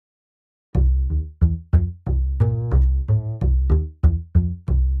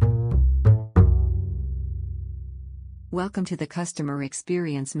Welcome to the Customer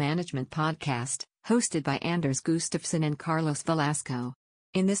Experience Management Podcast, hosted by Anders Gustafsson and Carlos Velasco.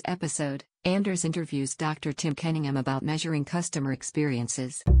 In this episode, Anders interviews Dr. Tim Kenningham about measuring customer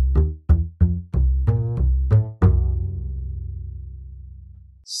experiences.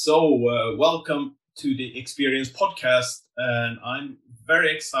 So, welcome to the Experience Podcast, and I'm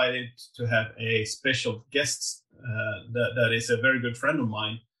very excited to have a special guest that is a very good friend of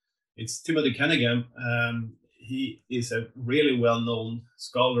mine. It's Timothy Kenningham. He is a really well-known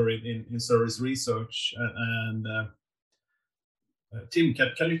scholar in service research. Tim,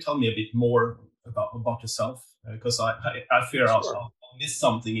 can you tell me a bit more about yourself? Because I fear I'll miss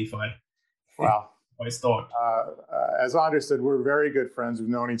something if I start. As Anders said, we're very good friends. We've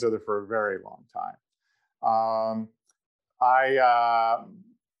known each other for a very long time.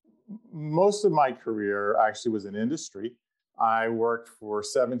 Most of my career actually was in industry. I worked for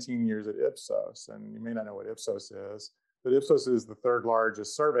 17 years at Ipsos, and you may not know what Ipsos is, but Ipsos is the third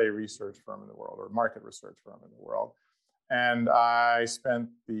largest survey research firm in the world, or market research firm in the world. And I spent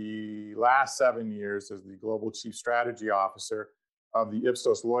the last 7 years as the global chief strategy officer of the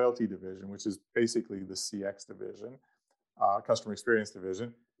Ipsos Loyalty Division, which is basically the CX division, customer experience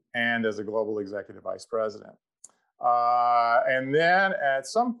division, and as a global executive vice president. And then at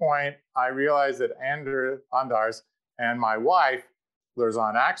some point, I realized that Anders and my wife,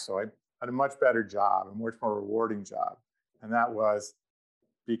 Lerzan Aksoy, had a much better job, a much more rewarding job. And that was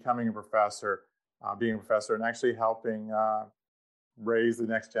becoming a professor, being a professor, and actually helping raise the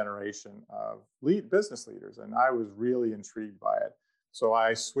next generation of business leaders. And I was really intrigued by it. So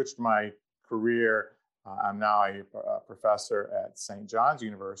I switched my career. I'm now a professor at St. John's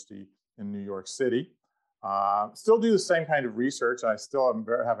University in New York City. Still do the same kind of research. I still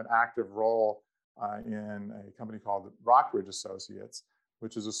have an active role in a company called Rockbridge Associates,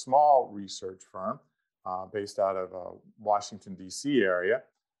 which is a small research firm based out of Washington, D.C. area.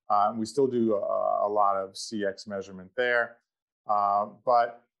 We still do a lot of CX measurement there.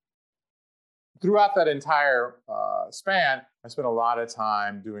 But throughout that entire span, I spent a lot of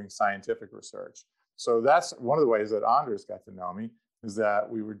time doing scientific research. So that's one of the ways that Anders got to know me, is that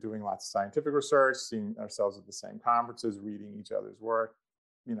we were doing lots of scientific research, seeing ourselves at the same conferences, reading each other's work,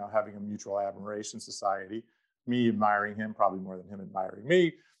 having a mutual admiration society, me admiring him probably more than him admiring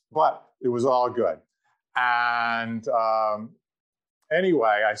me, but it was all good. And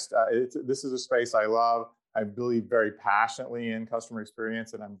anyway, this is a space I love. I believe very passionately in customer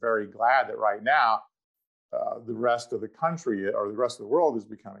experience, and I'm very glad that right now the rest of the country or the rest of the world is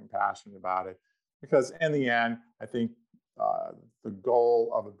becoming passionate about it. Because in the end, I think the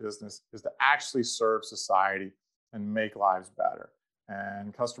goal of a business is to actually serve society and make lives better.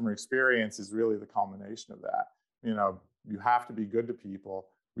 And customer experience is really the culmination of that. You have to be good to people,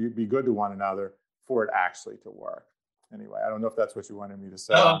 be good to one another for it actually to work. Anyway, I don't know if that's what you wanted me to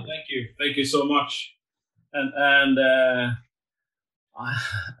say. Oh, thank you so much. And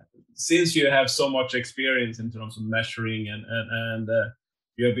since you have so much experience in terms of measuring and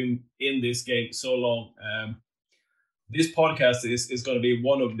you have been in this game so long, this podcast is going to be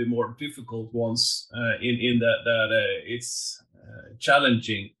one of the more difficult ones in that it's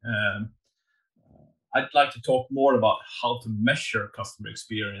challenging. I'd like to talk more about how to measure customer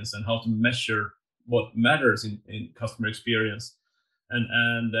experience and how to measure what matters in customer experience.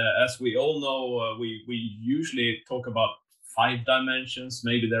 And as we all know, we usually talk about 5 dimensions.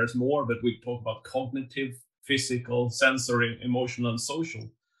 Maybe there's more, but we talk about cognitive, physical, sensory, emotional, and social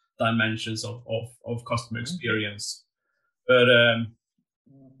dimensions of customer experience. But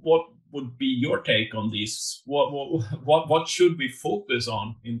what would be your take on these? What should we focus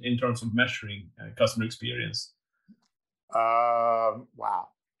on in terms of measuring customer experience? Wow.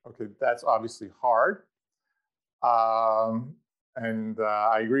 Okay, that's obviously hard. And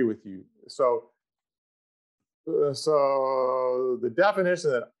I agree with you. So the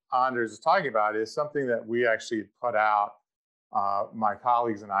definition that Anders is talking about is something that we actually put out, my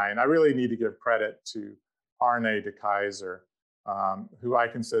colleagues and I really need to give credit to Arne de Keyser, who I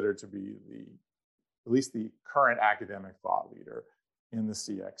consider to be at least the current academic thought leader in the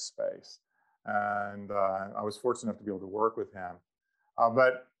CX space. And I was fortunate enough to be able to work with him.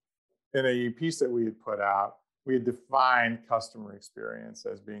 But in a piece that we had put out, we had defined customer experience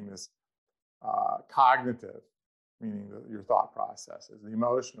as being this cognitive, meaning your thought processes, the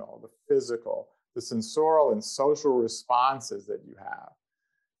emotional, the physical, the sensorial and social responses that you have.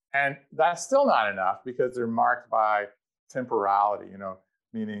 And that's still not enough because they're marked by temporality,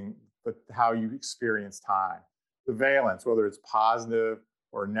 meaning how you experience time. The valence, whether it's positive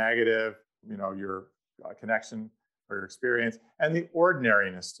or negative, your connection or your experience, and the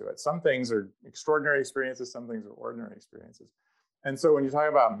ordinariness to it. Some things are extraordinary experiences, some things are ordinary experiences. And so when you talk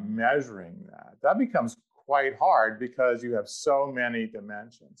about measuring that, that becomes quite hard because you have so many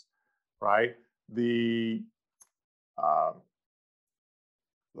dimensions, right?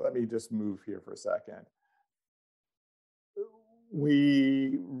 Let me just move here for a second.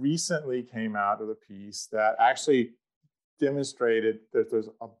 We recently came out with a piece that actually demonstrated that there's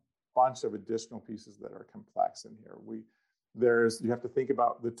a bunch of additional pieces that are complex in here. You have to think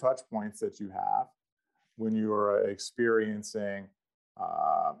about the touch points that you have when you are experiencing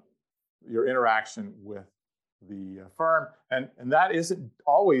your interaction with the firm. And that isn't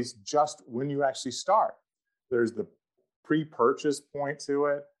always just when you actually start. There's the pre-purchase point to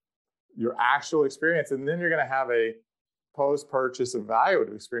it, your actual experience, and then you're going to have a post-purchase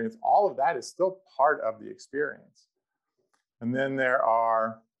evaluative experience. All of that is still part of the experience. And then there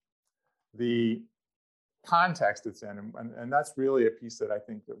are the context it's in, and that's really a piece that I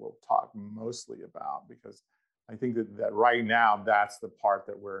think that we'll talk mostly about, because I think that right now that's the part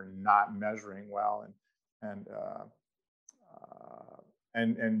that we're not measuring well and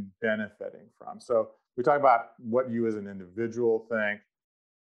benefiting from. So we talk about what you as an individual think.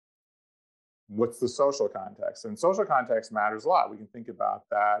 What's the social context? And social context matters a lot. We can think about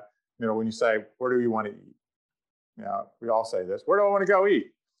that. When you say, where do you want to eat? We all say this, where do I want to go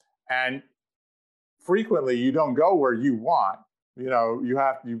eat? And frequently you don't go where you want. You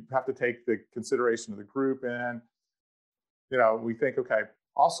have to take the consideration of the group in. We think, okay,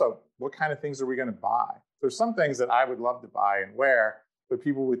 also, what kind of things are we going to buy? There's some things that I would love to buy and wear, but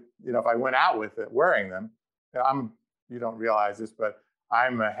people would, if I went out with it wearing them, you don't realize this, but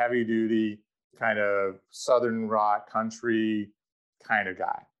I'm a heavy duty kind of Southern rock country kind of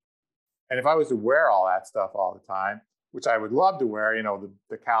guy. And if I was to wear all that stuff all the time, which I would love to wear,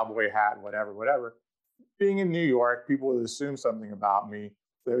 the cowboy hat, whatever, being in New York, people would assume something about me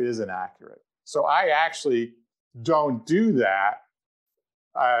that isn't accurate. So I actually don't do that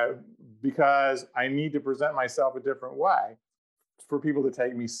because I need to present myself a different way for people to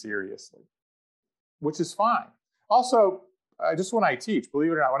take me seriously, which is fine. Also, just when I teach,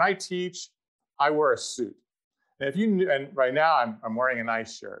 believe it or not, when I teach, I wear a suit. And right now I'm wearing a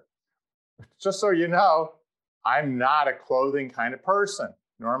nice shirt. Just so you know, I'm not a clothing kind of person.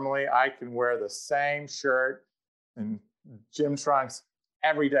 Normally, I can wear the same shirt and gym trunks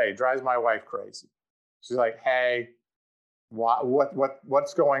every day. It drives my wife crazy. She's like, "Hey,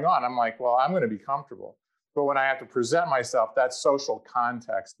 what's going on?" I'm like, "Well, I'm going to be comfortable." But when I have to present myself, that social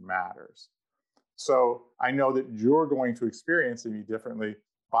context matters. So I know that you're going to experience me differently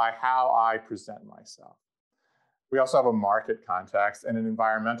by how I present myself. We also have a market context and an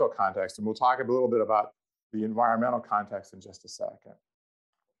environmental context, and we'll talk a little bit about the environmental context in just a second.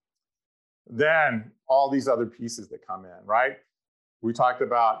 Then all these other pieces that come in, right? We talked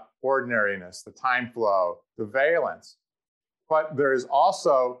about ordinariness, the time flow, the valence, but there is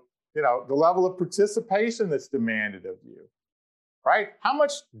also, the level of participation that's demanded of you, right? How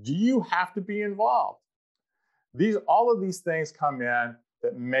much do you have to be involved? All of these things come in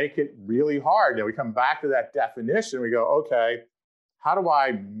that make it really hard. We come back to that definition. We go, okay, how do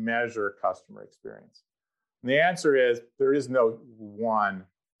I measure customer experience? And the answer is there is no one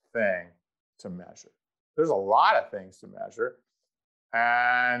thing to measure. There's a lot of things to measure.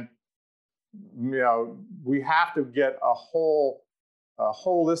 And, we have to get a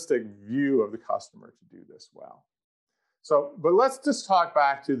holistic view of the customer to do this well. So, but let's just talk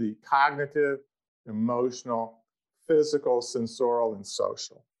back to the cognitive, emotional, physical, sensorial, and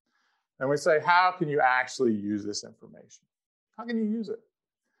social. And we say, how can you actually use this information? How can you use it?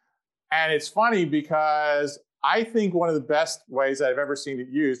 And it's funny because I think one of the best ways I've ever seen it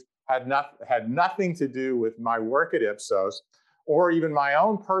used had nothing to do with my work at Ipsos or even my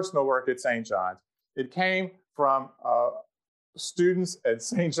own personal work at St. John's. It came from students at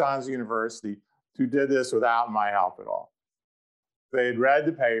St. John's University who did this without my help at all. They had read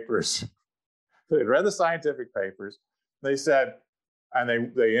the papers. They had read the scientific papers. They said,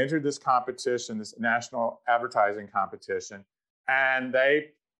 and they entered this competition, this national advertising competition, and they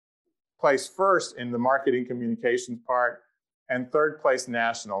placed first in the marketing communications part and third place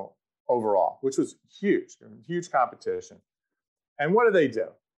national overall, which was huge competition. And what did?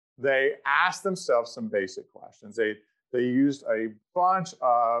 They asked themselves some basic questions. They used a bunch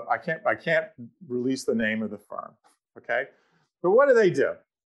of, I can't release the name of the firm, okay? But what did?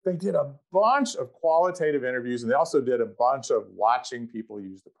 They did a bunch of qualitative interviews, and they also did a bunch of watching people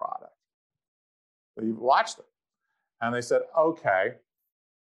use the product. They watched them, and they said, okay,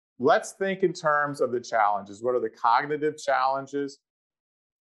 let's think in terms of the challenges. What are the cognitive challenges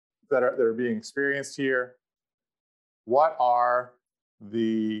that are being experienced here? What are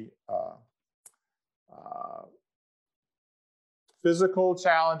the physical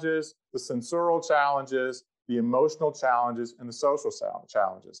challenges, the sensorial challenges, the emotional challenges, and the social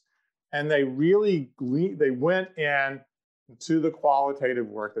challenges? And they really went in to the qualitative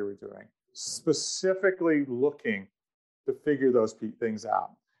work they were doing, specifically looking to figure those things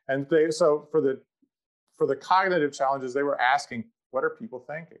out. And so for the cognitive challenges, they were asking, what are people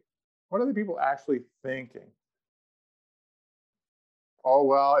thinking? What are the people actually thinking? Oh,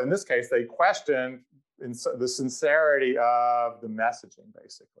 well, in this case, they questioned the sincerity of the messaging,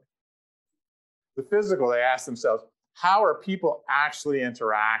 basically. The physical, they asked themselves, how are people actually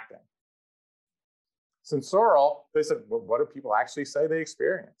interacting? Sensorial, they said, well, what do people actually say they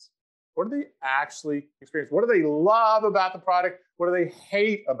experience? What do they actually experience? What do they love about the product? What do they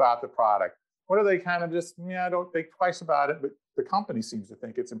hate about the product? What do they kind of just, don't think twice about it, but the company seems to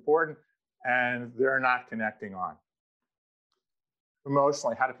think it's important and they're not connecting on.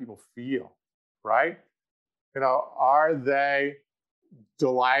 Emotionally, how do people feel, right? Are they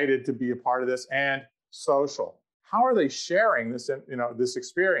delighted to be a part of this? And social, how are they sharing this, this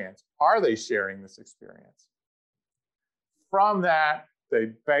experience? Are they sharing this experience? From that,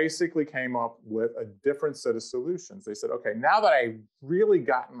 they basically came up with a different set of solutions. They said, okay, now that I've really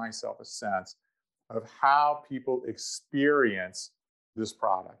gotten myself a sense of how people experience this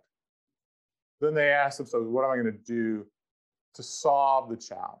product, then they asked themselves, what am I going to do to solve the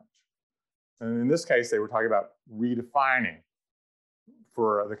challenge? And in this case, they were talking about redefining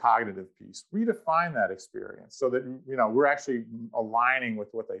for the cognitive piece, redefine that experience so that we're actually aligning with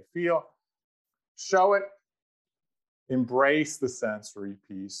what they feel, show it, embrace the sensory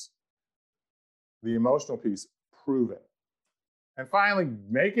piece, the emotional piece, prove it. And finally,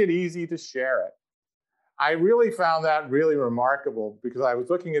 make it easy to share it. I really found that really remarkable because I was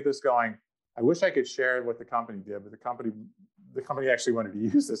looking at this going, I wish I could share what the company did, but the company actually wanted to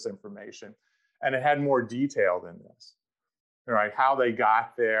use this information and it had more detail than this, right? How they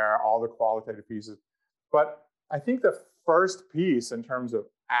got there, all the qualitative pieces. But I think the first piece in terms of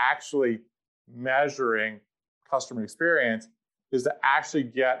actually measuring customer experience is to actually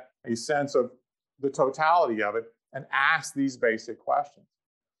get a sense of the totality of it and ask these basic questions.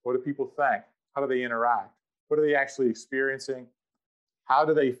 What do people think? How do they interact? What are they actually experiencing? How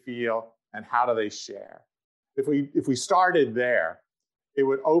do they feel? And how do they share? If we started there, it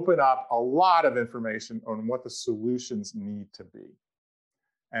would open up a lot of information on what the solutions need to be.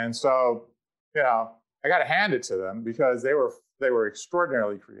 And so, I got to hand it to them because they were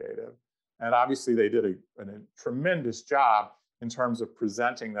extraordinarily creative. And obviously they did a tremendous job in terms of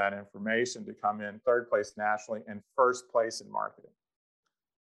presenting that information to come in third place nationally and first place in marketing.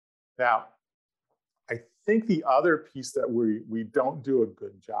 Now, I think the other piece that we don't do a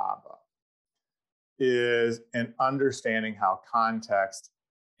good job of is in understanding how context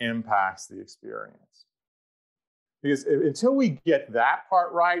impacts the experience. Because until we get that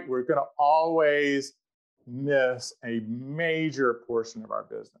part right, we're going to always miss a major portion of our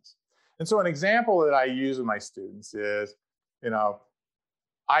business. And so an example that I use with my students is,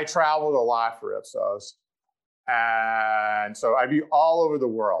 I traveled a lot for Ipsos. And so I'd be all over the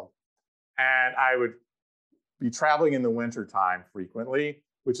world. And I would be traveling in the wintertime frequently,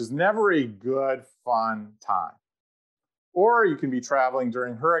 which is never a good, fun time. Or you can be traveling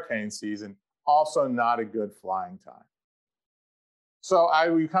during hurricane season, also not a good flying time. So I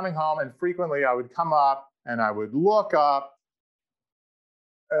would be coming home and frequently I would come up and I would look up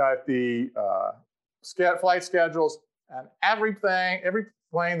at the flight schedules and every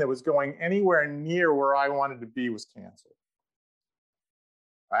plane that was going anywhere near where I wanted to be was canceled,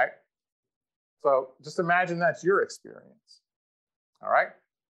 right? So just imagine that's your experience, all right?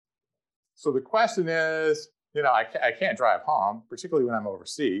 So the question is, I can't drive home, particularly when I'm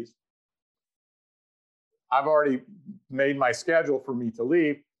overseas. I've already made my schedule for me to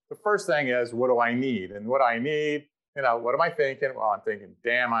leave. The first thing is, what do I need? And what I need, what am I thinking? Well, I'm thinking,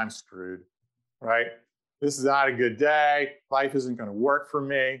 damn, I'm screwed, right? This is not a good day. Life isn't going to work for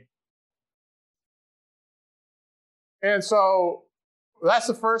me. And so that's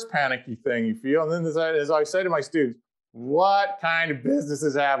the first panicky thing you feel. And then as I say to my students, what kind of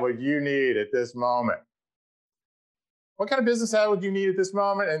businesses have what you need at this moment? What kind of business have what you need at this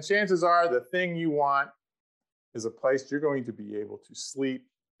moment? And chances are the thing you want is a place you're going to be able to sleep,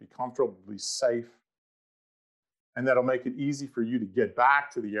 be comfortably safe, and that'll make it easy for you to get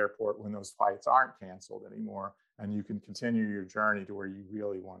back to the airport when those flights aren't canceled anymore, and you can continue your journey to where you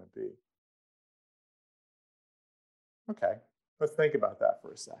really want to be. Okay, let's think about that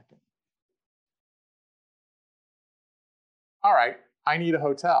for a second. All right, I need a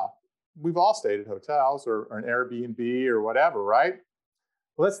hotel. we've all stayed at hotels or an Airbnb or whatever, right?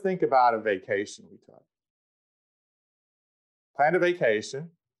 Let's think about a vacation we took. Planned a vacation.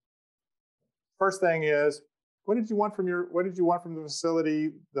 First thing is, what did you want from the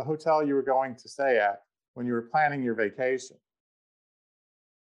facility, the hotel you were going to stay at when you were planning your vacation?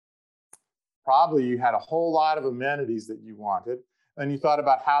 Probably you had a whole lot of amenities that you wanted, and you thought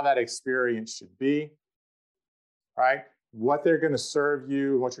about how that experience should be, right? What they're going to serve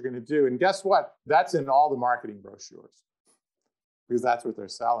you, what you're going to do. And guess what? That's in all the marketing brochures because that's what they're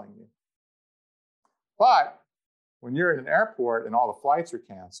selling you. But when you're in an airport and all the flights are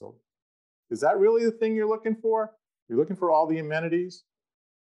canceled, is that really the thing you're looking for? You're looking for all the amenities?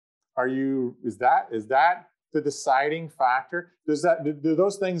 Is that the deciding factor? Do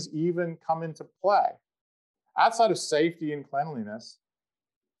those things even come into play? Outside of safety and cleanliness,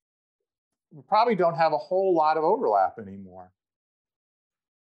 we probably don't have a whole lot of overlap anymore.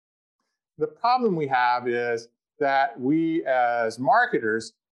 The problem we have is that we as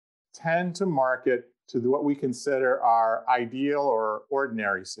marketers tend to market to what we consider our ideal or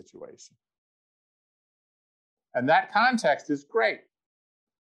ordinary situation. And that context is great,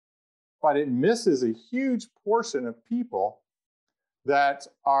 but it misses a huge portion of people that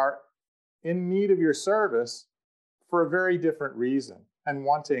are in need of your service for a very different reason and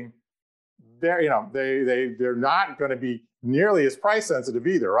wanting they're not going to be nearly as price sensitive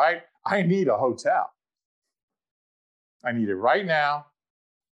either, right? I need a hotel. I need it right now.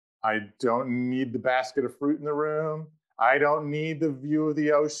 I don't need the basket of fruit in the room. I don't need the view of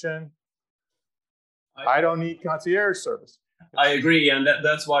the ocean. I don't need concierge service. I agree, and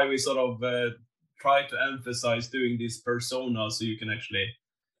that's why we sort of try to emphasize doing this persona, so you can actually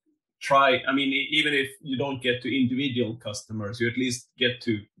try. I mean, even if you don't get to individual customers, you at least get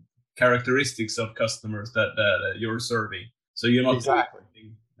to characteristics of customers that you're serving. So you're not exactly.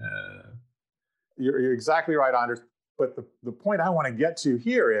 You're exactly right, Anders. But the point I want to get to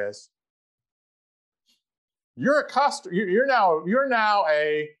here is, you're a customer. You're now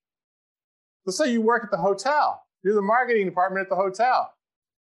a. Let's say you work at the hotel. You're the marketing department at the hotel.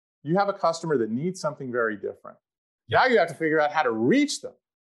 You have a customer that needs something very different. Now you have to figure out how to reach them.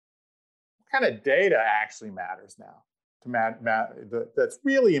 What kind of data actually matters now? That's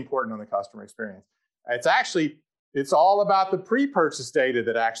really important on the customer experience. It's all about the pre-purchase data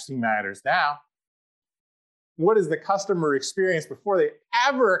that actually matters now. What is the customer experience before they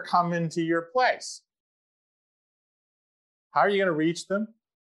ever come into your place? How are you going to reach them?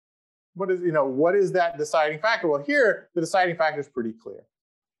 What is that deciding factor? Well, here, the deciding factor is pretty clear.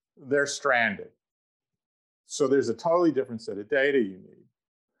 They're stranded. So there's a totally different set of data you need.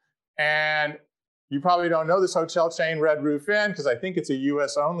 And you probably don't know this hotel chain, Red Roof Inn, because I think it's a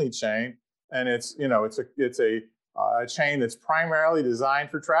US only chain. And it's a chain that's primarily designed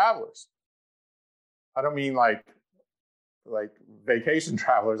for travelers. I don't mean like vacation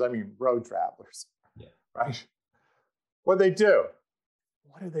travelers, I mean road travelers. Yeah. Right? What do?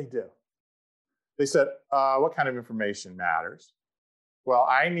 What did they do? They said, what kind of information matters? Well,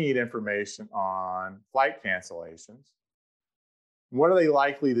 I need information on flight cancellations. What are they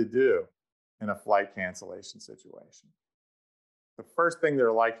likely to do in a flight cancellation situation? The first thing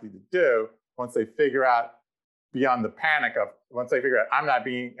they're likely to do once they figure out beyond the panic of, once they figure out I'm not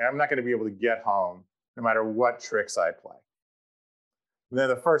going to be able to get home no matter what tricks I play. And then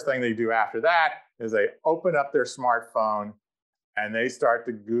the first thing they do after that is they open up their smartphone and they start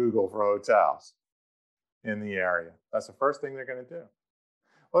to Google for hotels in the area. That's the first thing they're going to do.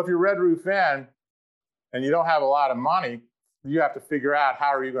 Well, if you're Red Roof Inn and you don't have a lot of money, you have to figure out how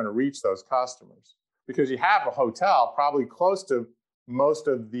are you going to reach those customers, because you have a hotel probably close to most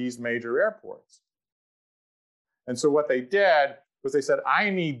of these major airports. And so what they did was they said, I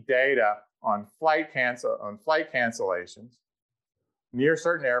need data on flight cancellations near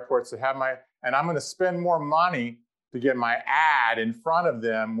certain airports to have and I'm going to spend more money to get my ad in front of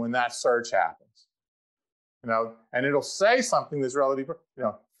them when that search happens. And it'll say something that's relatively,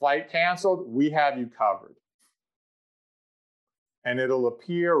 flight canceled, we have you covered. And it'll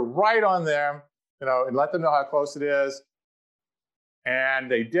appear right on them, and let them know how close it is. And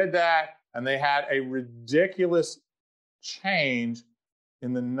they did that, and they had a ridiculous change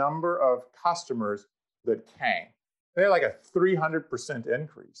in the number of customers that came. They had like a 300%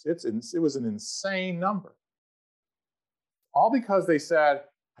 increase. It was an insane number. All because they said,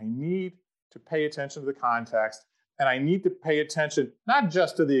 I need to pay attention to the context, and I need to pay attention not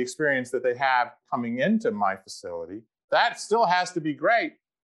just to the experience that they have coming into my facility. That still has to be great,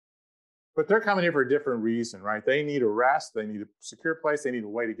 but they're coming here for a different reason, right? They need a rest, they need a secure place, they need a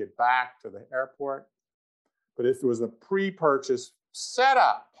way to get back to the airport. But if it was a pre-purchase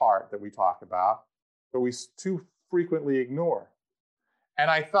setup part that we talk about, but we too frequently ignore. And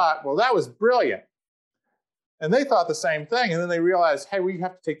I thought, well, that was brilliant. And they thought the same thing. And then they realized, hey, we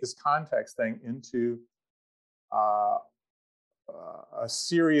have to take this context thing into a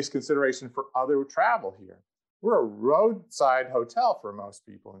serious consideration for other travel here. We're a roadside hotel for most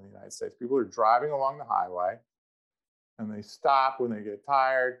people in the United States. People are driving along the highway and they stop when they get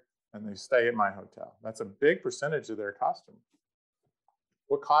tired and they stay at my hotel. That's a big percentage of their customers.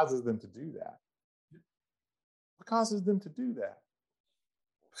 What causes them to do that? What causes them to do that?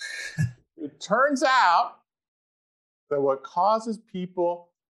 It turns out that what causes people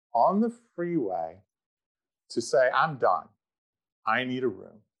on the freeway to say, I'm done, I need a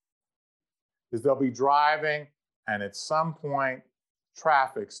room, is they'll be driving and at some point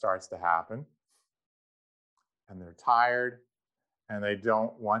traffic starts to happen and they're tired and they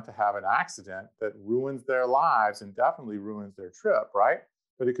don't want to have an accident that ruins their lives and definitely ruins their trip, right?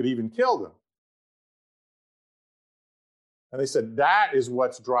 But it could even kill them. And they said that is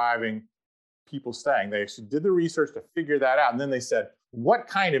what's driving people staying. They actually did the research to figure that out. And then they said, what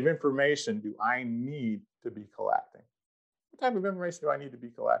kind of information do I need to be collecting? What type of information do I need to be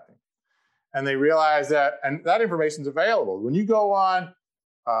collecting? And they realized that, and that information is available. When you go on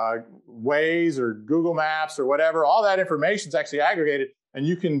Waze or Google Maps or whatever, all that information is actually aggregated, and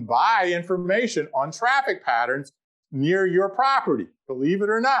you can buy information on traffic patterns near your property, believe it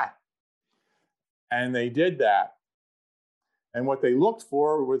or not. And they did that. And what they looked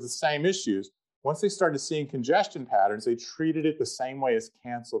for was the same issues. Once they started seeing congestion patterns, they treated it the same way as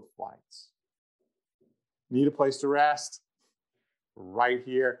canceled flights. Need a place to rest? Right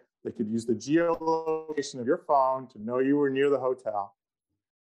here. They could use the geolocation of your phone to know you were near the hotel.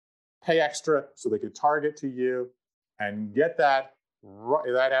 Pay extra so they could target to you and get that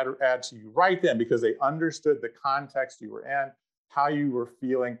ad to you right then, because they understood the context you were in, how you were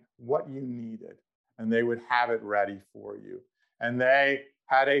feeling, what you needed, and they would have it ready for you. And they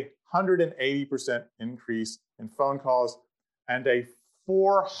had a 180% increase in phone calls and a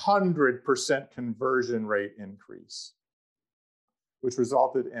 400% conversion rate increase, which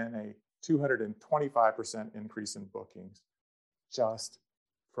resulted in a 225% increase in bookings just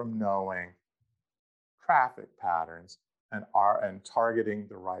from knowing traffic patterns and targeting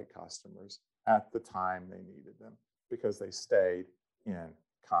the right customers at the time they needed them because they stayed in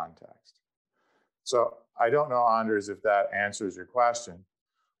context. So I don't know, Anders, if that answers your question,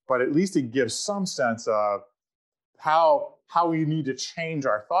 but at least it gives some sense of how we need to change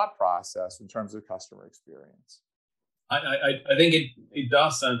our thought process in terms of customer experience. I think it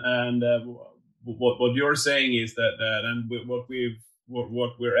does, and what you're saying is that and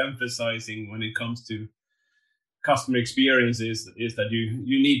what we're emphasizing when it comes to customer experience is that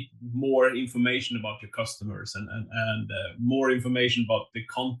you need more information about your customers and more information about the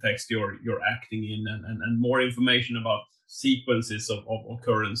context you're acting in and more information about sequences of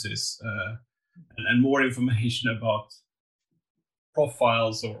occurrences and more information about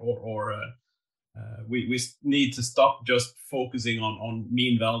profiles or we need to stop just focusing on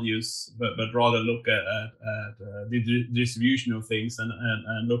mean values, but rather look at the distribution of things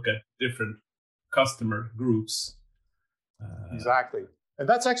and look at different customer groups. Exactly. And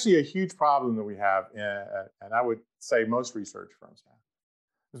that's actually a huge problem that we have, and I would say most research firms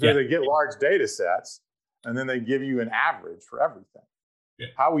have. So they get large data sets, and then they give you an average for everything. Yeah.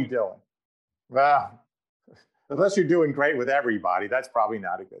 How are we doing? Well, unless you're doing great with everybody, that's probably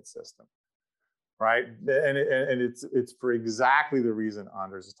not a good system, right? And it's for exactly the reason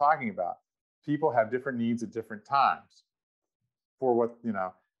Anders is talking about. People have different needs at different times for what,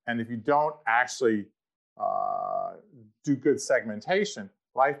 and if you don't actually do good segmentation,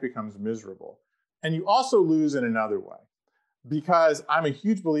 life becomes miserable. And you also lose in another way, because I'm a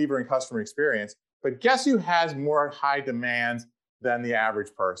huge believer in customer experience, but guess who has more high demands than the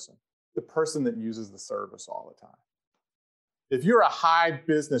average person? The person that uses the service all the time. If you're a high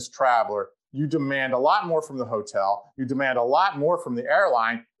business traveler, you demand a lot more from the hotel, you demand a lot more from the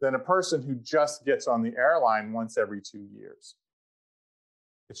airline than a person who just gets on the airline once every 2 years.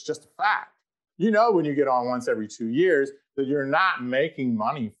 It's just a fact. When you get on once every 2 years that you're not making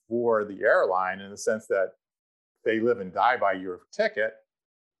money for the airline in the sense that they live and die by your ticket.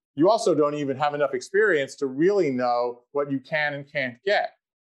 You also don't even have enough experience to really know what you can and can't get.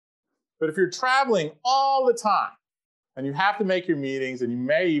 But if you're traveling all the time and you have to make your meetings and you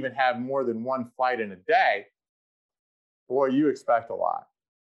may even have more than one flight in a day, boy, you expect a lot.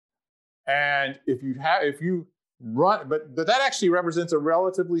 And if you run, but that actually represents a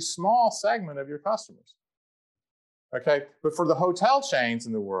relatively small segment of your customers. Okay, but for the hotel chains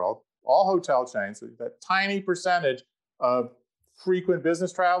in the world, all hotel chains, that tiny percentage of frequent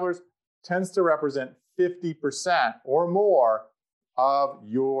business travelers tends to represent 50% or more of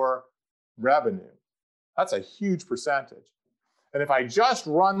your revenue. That's a huge percentage. And if I just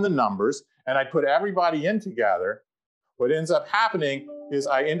run the numbers and I put everybody in together, what ends up happening is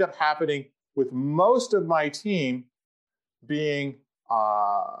I end up happening with most of my team being,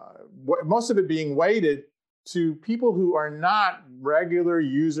 most of it being weighted to people who are not regular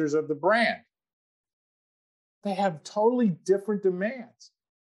users of the brand. They have totally different demands.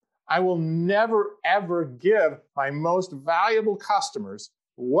 I will never, ever give my most valuable customers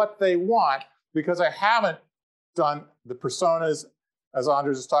what they want because I haven't done the personas, as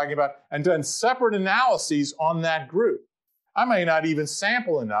Anders is talking about, and done separate analyses on that group. I may not even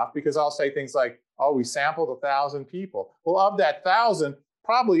sample enough because I'll say things like, oh, we sampled 1,000 people. Well, of that 1,000,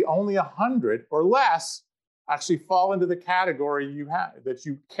 probably only 100 or less actually fall into the category you have, that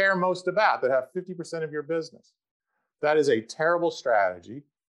you care most about, that have 50% of your business. That is a terrible strategy.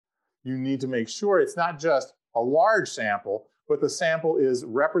 You need to make sure it's not just a large sample, but the sample is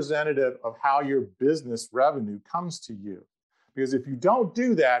representative of how your business revenue comes to you. Because if you don't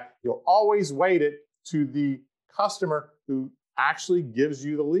do that, you'll always weight it to the customer who actually gives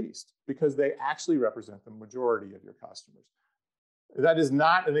you the least, because they actually represent the majority of your customers. That is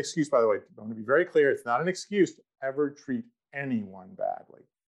not an excuse, by the way. I want to be very clear. It's not an excuse to ever treat anyone badly.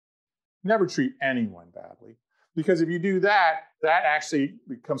 Never treat anyone badly. Because if you do that, that actually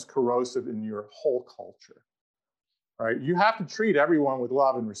becomes corrosive in your whole culture. Right? You have to treat everyone with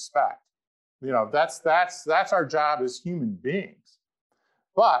love and respect. You know, that's our job as human beings.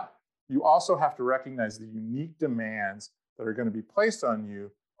 But you also have to recognize the unique demands that are going to be placed on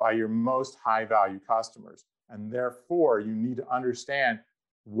you by your most high-value customers. And therefore, you need to understand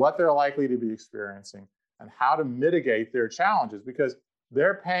what they're likely to be experiencing and how to mitigate their challenges, because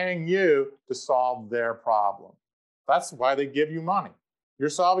they're paying you to solve their problem. That's why they give you money. You're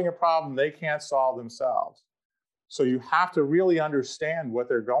solving a problem they can't solve themselves. So you have to really understand what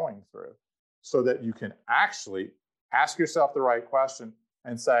they're going through so that you can actually ask yourself the right question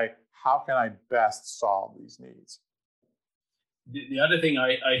and say, how can I best solve these needs? The other thing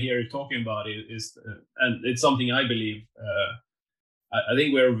I hear you talking about is and it's something I believe, I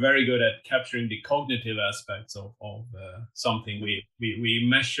think we're very good at capturing the cognitive aspects of something. We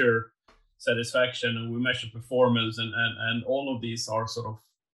measure satisfaction and we measure performance, and all of these are sort of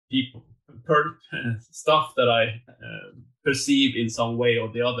people, stuff that I perceive in some way or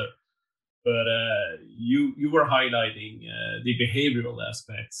the other. But you were highlighting the behavioral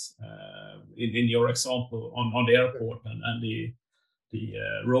aspects in your example on the airport and the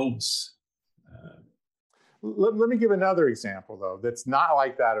roads. Let me give another example, though, that's not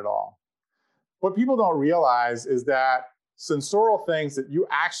like that at all. What people don't realize is that sensorial things that you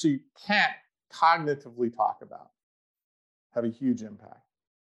actually can't cognitively talk about have a huge impact.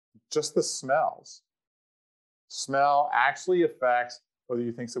 Just the smells. Smell actually affects whether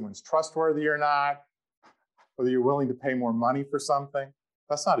you think someone's trustworthy or not, whether you're willing to pay more money for something.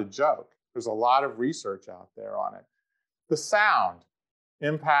 That's not a joke. There's a lot of research out there on it. The sound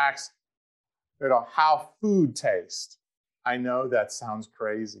impacts, how food tastes. I know that sounds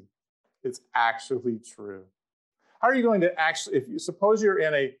crazy. It's actually true. How are you going to actually, suppose you're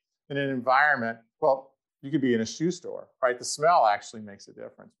in an environment, well, you could be in a shoe store, right? The smell actually makes a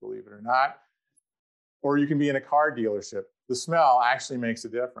difference, believe it or not. Or you can be in a car dealership. The smell actually makes a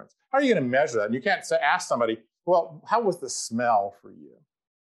difference. How are you going to measure that? And you can't ask somebody, well, how was the smell for you?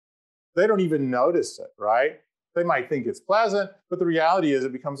 They don't even notice it, right? They might think it's pleasant, but the reality is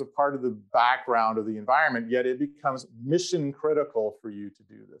it becomes a part of the background of the environment, yet it becomes mission critical for you to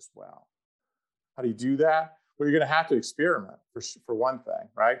do this well. How do you do that? Well, you're going to have to experiment for one thing,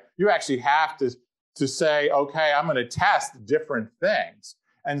 right? You actually have to say, okay, I'm going to test different things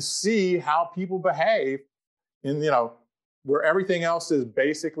and see how people behave in, where everything else is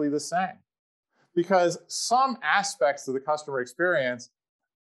basically the same. Because some aspects of the customer experience,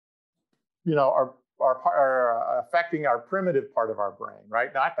 are affecting our primitive part of our brain,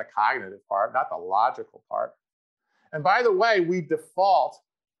 right? Not the cognitive part, not the logical part. And by the way, we default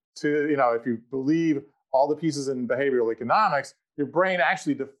to, if you believe all the pieces in behavioral economics, your brain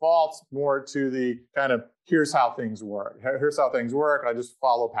actually defaults more to the kind of, here's how things work. Here's how things work. I just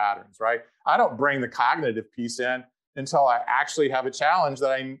follow patterns, right? I don't bring the cognitive piece in until I actually have a challenge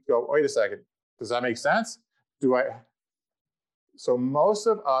that I go, wait a second, does that make sense? So most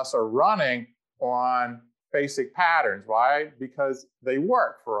of us are running on basic patterns. Why? Because they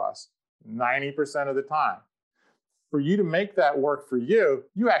work for us 90% of the time. For you to make that work for you,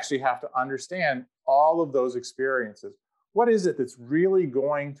 you actually have to understand all of those experiences. What is it that's really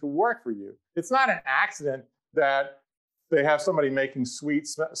going to work for you? It's not an accident that they have somebody making sweet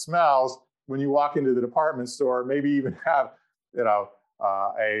smells when you walk into the department store, maybe even have, a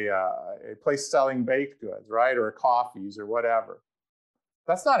place selling baked goods, right? Or coffees or whatever.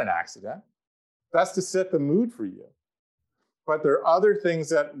 That's not an accident. That's to set the mood for you. But there are other things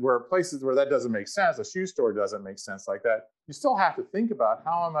that were places where that doesn't make sense. A shoe store doesn't make sense like that. You still have to think about,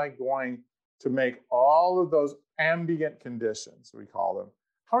 how am I going to make all of those ambient conditions, we call them,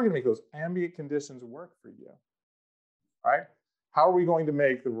 how are we going to make those ambient conditions work for you, right? How are we going to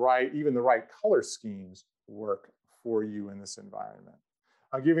make even the right color schemes work for you in this environment?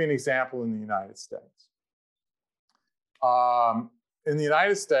 I'll give you an example in the United States. In the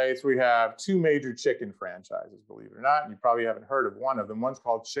United States, we have two major chicken franchises, believe it or not. You probably haven't heard of one of them. One's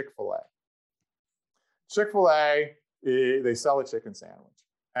called Chick-fil-A. Chick-fil-A, they sell a chicken sandwich.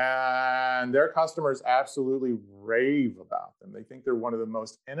 And their customers absolutely rave about them. They think they're one of the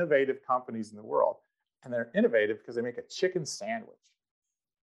most innovative companies in the world. And they're innovative because they make a chicken sandwich.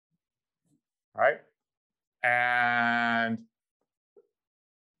 All right?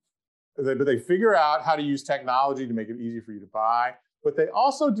 But they figure out how to use technology to make it easy for you to buy. But they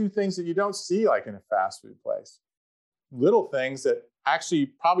also do things that you don't see like in a fast food place. Little things that actually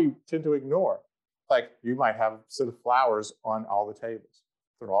probably tend to ignore. Like you might have a set of flowers on all the tables.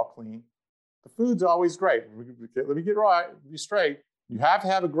 They're all clean. The food's always great. Let me be straight. You have to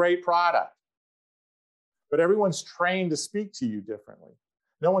have a great product. But everyone's trained to speak to you differently.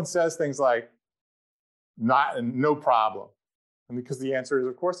 No one says things like, no problem. And because the answer is,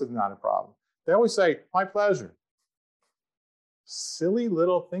 of course, it's not a problem. They always say, my pleasure. Silly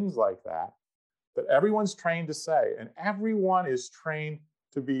little things like that everyone's trained to say. And everyone is trained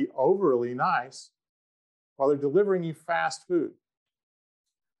to be overly nice while they're delivering you fast food.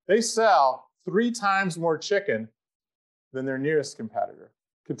 They sell 3 times more chicken than their nearest competitor,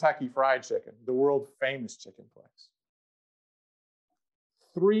 Kentucky Fried Chicken, the world famous chicken place.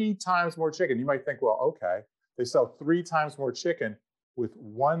 3 times more chicken. You might think, well, okay, they sell 3 times more chicken with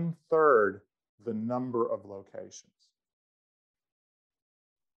 1/3 the number of locations.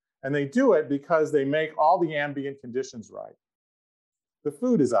 And they do it because they make all the ambient conditions right. The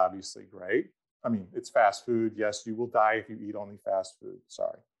food is obviously great. I mean, it's fast food. Yes, you will die if you eat only fast food.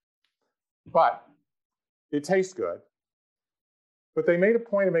 Sorry. But it tastes good. But they made a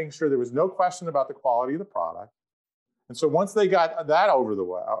point of making sure there was no question about the quality of the product. And so once they got that out of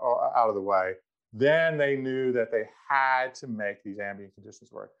the way, then they knew that they had to make these ambient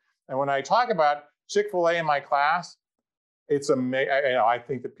conditions work. And when I talk about Chick-fil-A in my class, it's amazing. I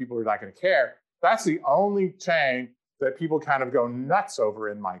think that people are not going to care. That's the only chain that people kind of go nuts over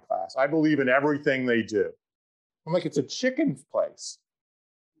in my class. I believe in everything they do. I'm like, it's a chicken place.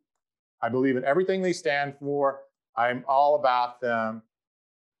 I believe in everything they stand for. I'm all about them.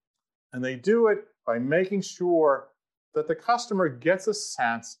 And they do it by making sure that the customer gets a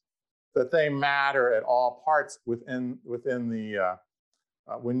sense that they matter at all parts within the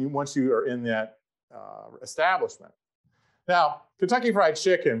once you are in that establishment. Now, Kentucky Fried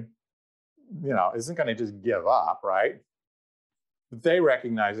Chicken, isn't going to just give up, right? But they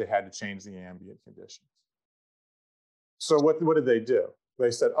recognized they had to change the ambient conditions. So what did they do?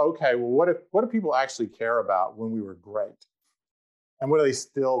 They said, okay, well, what do people actually care about when we were great? And what do they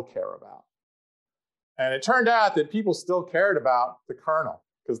still care about? And it turned out that people still cared about the Colonel,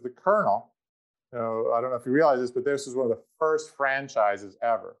 because the Colonel, I don't know if you realize this, but this was one of the first franchises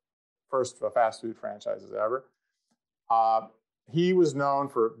ever, first fast food franchises ever. He was known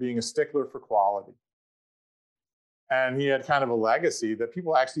for being a stickler for quality. And he had kind of a legacy that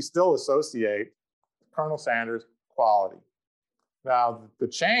people actually still associate Colonel Sanders quality. Now, the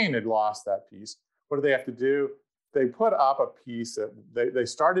chain had lost that piece. What did they have to do? They put up a piece that they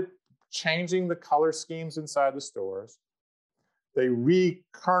started changing the color schemes inside the stores. They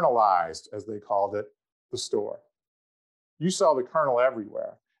re-kernelized, as they called it, the store. You saw the Colonel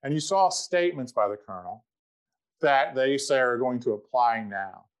everywhere. And you saw statements by the Colonel that they say are going to apply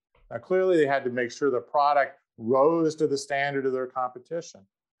now. Now, clearly, they had to make sure the product rose to the standard of their competition.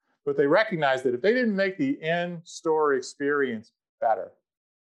 But they recognized that if they didn't make the in-store experience better,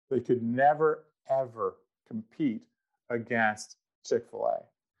 they could never, ever compete against Chick-fil-A.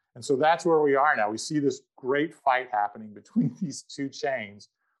 And so that's where we are now. We see this great fight happening between these two chains,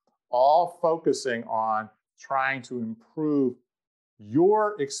 all focusing on trying to improve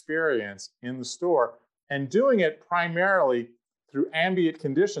your experience in the store and doing it primarily through ambient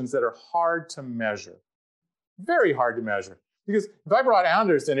conditions that are hard to measure. Very hard to measure. Because if I brought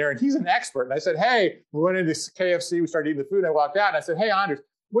Anders in here and he's an expert, and I said, hey, we went into KFC, we started eating the food, and I walked out, and I said, hey, Anders,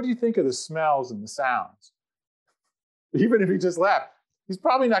 what do you think of the smells and the sounds? Even if he just left, he's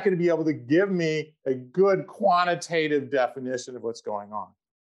probably not going to be able to give me a good quantitative definition of what's going on.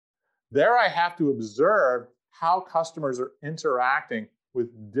 There I have to observe how customers are interacting with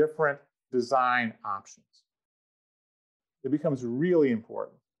different design options. It becomes really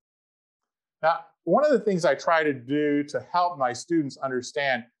important. Now, one of the things I try to do to help my students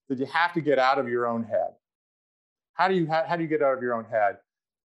understand that you have to get out of your own head. How do you get out of your own head?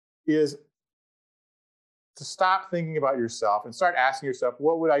 Is to stop thinking about yourself and start asking yourself,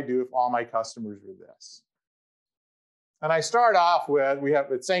 what would I do if all my customers were this? And I start off with,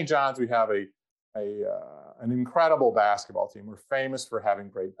 at St. John's, we have an incredible basketball team. We're famous for having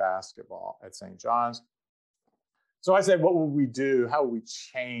great basketball at St. John's. So I said, what would we do? How would we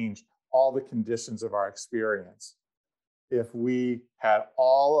change all the conditions of our experience if we had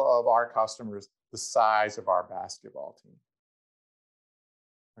all of our customers the size of our basketball team?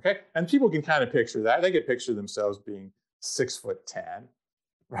 Okay, and people can kind of picture that. They can picture themselves being 6'10",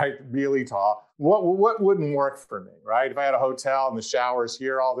 right? Really tall. What wouldn't work for me, right? If I had a hotel and the shower's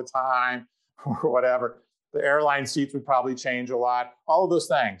here all the time or whatever, the airline seats would probably change a lot. All of those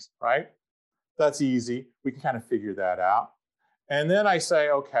things, right? That's easy. We can kind of figure that out. And then I say,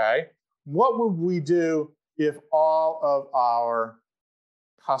 okay, what would we do if all of our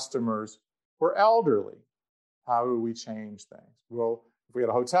customers were elderly? How would we change things? Well, if we had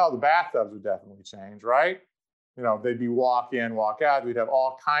a hotel, the bathtubs would definitely change, right? You know, they'd be walk in, walk out. We'd have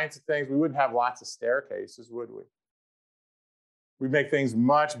all kinds of things. We wouldn't have lots of staircases, would we? We'd make things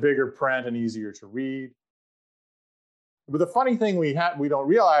much bigger print and easier to read. But the funny thing we don't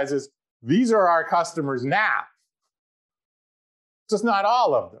realize is these are our customers now. Just not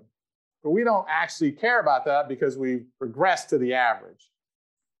all of them. But we don't actually care about that because we've regressed to the average.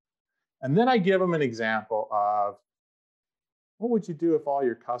 And then I give them an example of, what would you do if all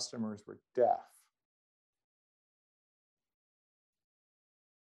your customers were deaf?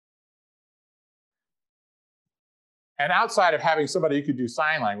 And outside of having somebody who could do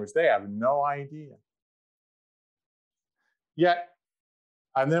sign language, they have no idea. Yet,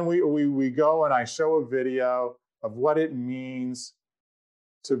 and then we go and I show a video of what it means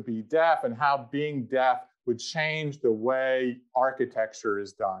to be deaf and how being deaf would change the way architecture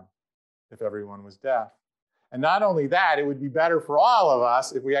is done if everyone was deaf. And not only that, it would be better for all of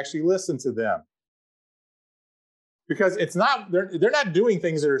us if we actually listen to them. Because they're not doing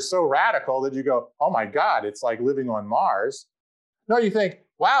things that are so radical that you go, oh my God, it's like living on Mars. No, you think,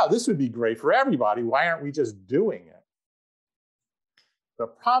 wow, this would be great for everybody. Why aren't we just doing it? The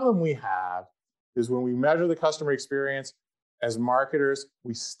problem we have is when we measure the customer experience as marketers,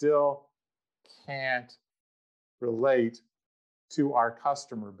 we still can't relate to our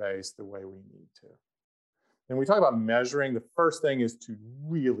customer base the way we need to. And we talk about measuring, the first thing is to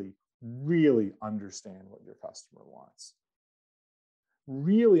really, really understand what your customer wants.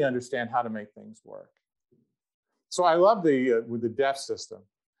 Really understand how to make things work. So I love with the deaf system.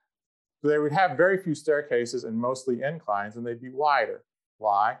 They would have very few staircases and mostly inclines, and they'd be wider.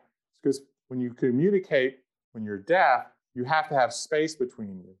 Why? Because when you communicate, when you're deaf, you have to have space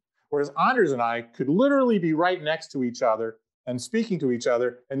between you. Whereas Anders and I could literally be right next to each other and speaking to each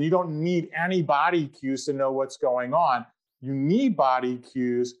other, and you don't need any body cues to know what's going on. You need body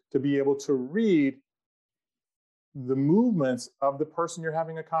cues to be able to read the movements of the person you're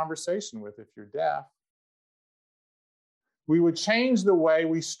having a conversation with if you're deaf. We would change the way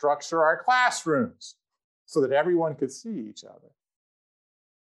we structure our classrooms so that everyone could see each other.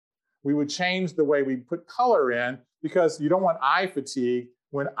 We would change the way we put color in because you don't want eye fatigue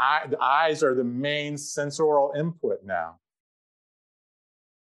when the eyes are the main sensorial input now.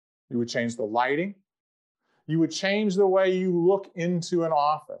 You would change the lighting. You would change the way you look into an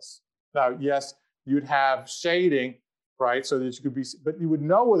office. Now, yes, you'd have shading, right? So that you could be, but you would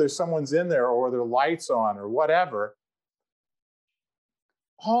know whether someone's in there or whether lights on or whatever.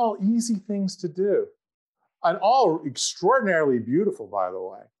 All easy things to do. And all extraordinarily beautiful, by the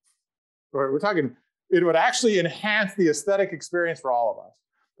way. We're talking, it would actually enhance the aesthetic experience for all of us.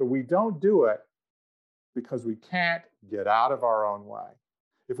 But we don't do it because we can't get out of our own way.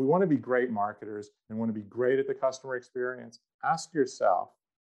 If we want to be great marketers and want to be great at the customer experience, ask yourself,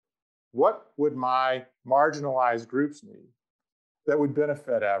 what would my marginalized groups need that would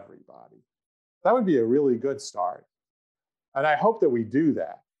benefit everybody? That would be a really good start. And I hope that we do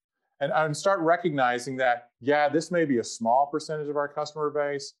that and start recognizing that, yeah, this may be a small percentage of our customer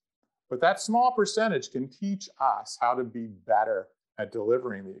base, but that small percentage can teach us how to be better at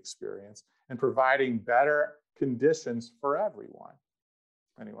delivering the experience and providing better conditions for everyone.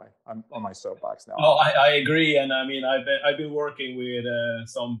 Anyway, I'm on my soapbox now. Oh, I agree, and I mean, I've been working with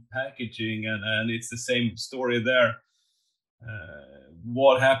some packaging, and it's the same story there.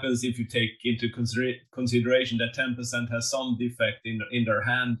 what happens if you take into consideration that 10% has some defect in their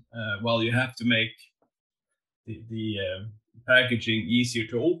hand? Well, you have to make the packaging easier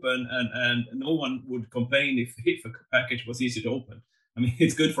to open, and no one would complain if a package was easy to open. I mean,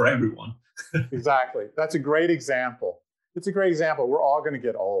 it's good for everyone. Exactly. That's a great example. It's a great example. We're all going to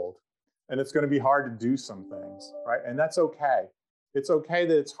get old, and it's going to be hard to do some things, right? And that's okay. It's okay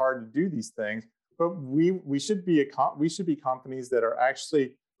that it's hard to do these things, but we should be companies that are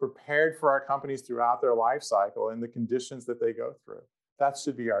actually prepared for our companies throughout their life cycle and the conditions that they go through. That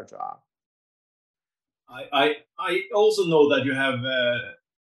should be our job. I also know that you have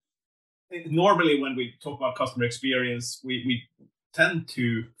normally when we talk about customer experience, we tend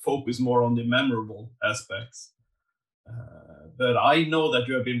to focus more on the memorable aspects. But I know that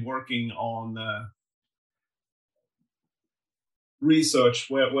you have been working on research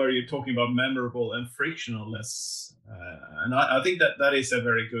where you're talking about memorable and frictionless, and I think that is a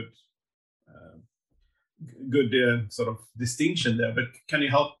very good sort of distinction there. But can you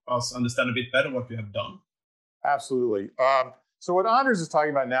help us understand a bit better what you have done? Absolutely. So what Anders is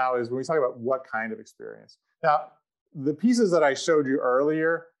talking about now is when we talk about what kind of experience. Now, the pieces that I showed you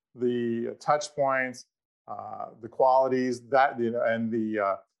earlier, the touch points, the qualities, that and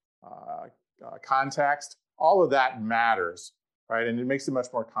the context, all of that matters, right? And it makes it much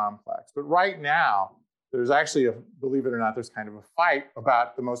more complex. But right now, there's actually believe it or not, there's kind of a fight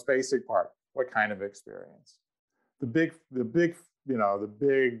about the most basic part: what kind of experience? The big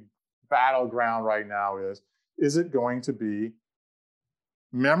battleground right now is it going to be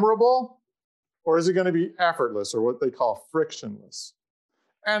memorable, or is it going to be effortless, or what they call frictionless?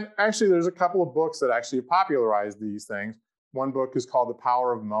 And actually, there's a couple of books that actually popularized these things. One book is called The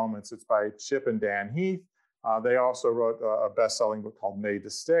Power of Moments. It's by Chip and Dan Heath. They also wrote a best-selling book called Made to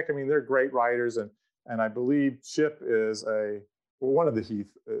Stick. I mean, they're great writers, and I believe Chip is one of the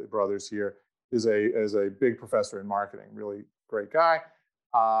Heath brothers here is a big professor in marketing, really great guy.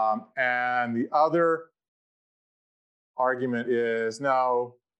 And the other argument is,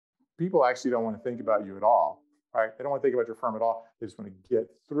 no, people actually don't want to think about you at all, right? They don't want to think about your firm at all. They just want to get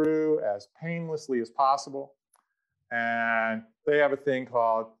through as painlessly as possible. And they have a thing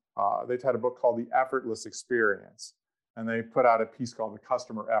called, they've had a book called The Effortless Experience. And they put out a piece called The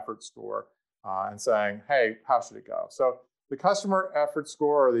Customer Effort Score and saying, hey, how should it go? So the Customer Effort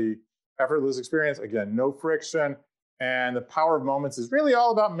Score, or the Effortless Experience, again, no friction. And the Power of Moments is really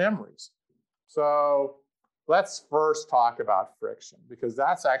all about memories. So let's first talk about friction, because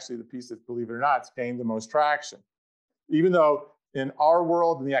that's actually the piece that, believe it or not, has gained the most traction. Even though in our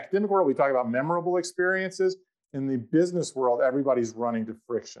world, in the academic world, we talk about memorable experiences, in the business world, everybody's running to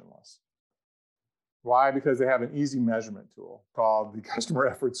frictionless. Why? Because they have an easy measurement tool called the Customer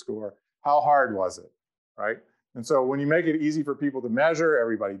Effort Score. How hard was it, right? And so when you make it easy for people to measure,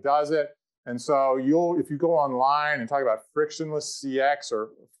 everybody does it. And so if you go online and talk about frictionless CX or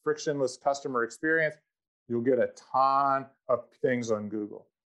frictionless customer experience, you'll get a ton of things on Google,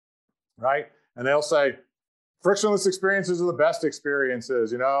 right? And they'll say, frictionless experiences are the best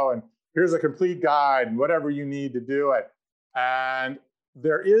experiences, and here's a complete guide and whatever you need to do it. And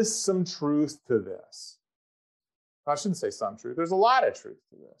there is some truth to this. I shouldn't say some truth. There's a lot of truth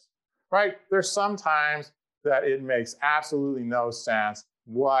to this, right? There's sometimes that it makes absolutely no sense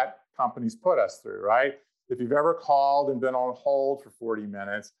what companies put us through, right? If you've ever called and been on hold for 40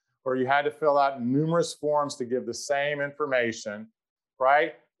 minutes, or you had to fill out numerous forms to give the same information,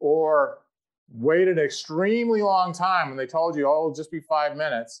 right? Or waited an extremely long time when they told you, oh, it'll just be 5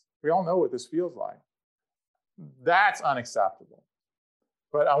 minutes. We all know what this feels like. That's unacceptable.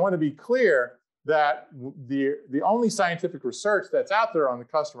 But I want to be clear that the only scientific research that's out there on the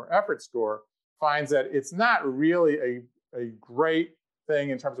Customer Effort Score finds that it's not really a great thing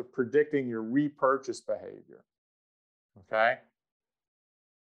in terms of predicting your repurchase behavior, okay?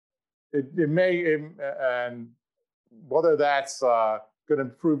 It may, and whether that's going to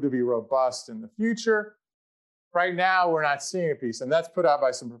prove to be robust in the future, right now we're not seeing a piece, and that's put out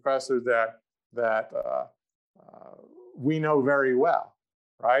by some professors that we know very well,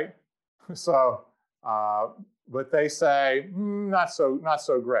 right? So, but they say not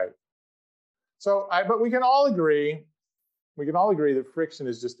so great. So, but we can all agree that friction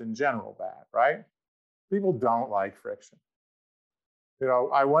is just in general bad, right? People don't like friction.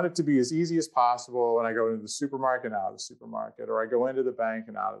 I want it to be as easy as possible when I go into the supermarket and out of the supermarket, or I go into the bank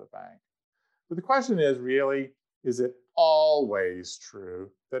and out of the bank. But the question is really, is it always true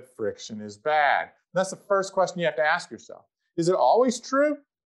that friction is bad? And that's the first question you have to ask yourself. Is it always true?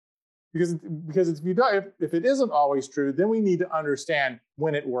 Because if it isn't always true, then we need to understand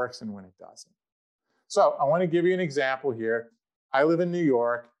when it works and when it doesn't. So I want to give you an example here. I live in New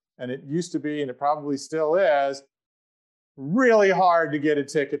York, and it used to be, and it probably still is, really hard to get a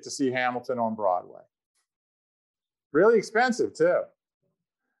ticket to see Hamilton on Broadway. Really expensive, too.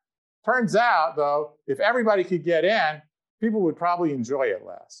 Turns out, though, if everybody could get in, people would probably enjoy it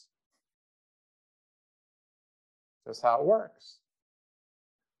less. That's how it works.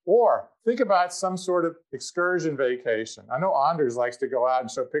 Or think about some sort of excursion vacation. I know Anders likes to go out and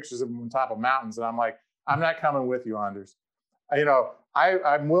show pictures of him on top of mountains, and I'm like, I'm not coming with you, Anders.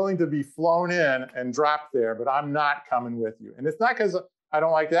 I'm willing to be flown in and dropped there, but I'm not coming with you. And it's not because I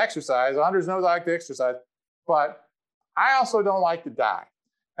don't like to exercise. Anders knows I like to exercise, but I also don't like to die.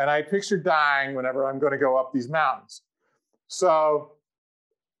 And I picture dying whenever I'm going to go up these mountains. So,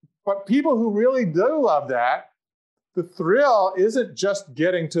 but people who really do love that, the thrill isn't just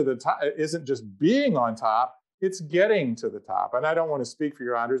getting to the top, isn't just being on top, it's getting to the top. And I don't want to speak for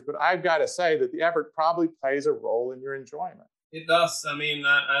your Anders, but I've got to say that the effort probably plays a role in your enjoyment. It does. I mean,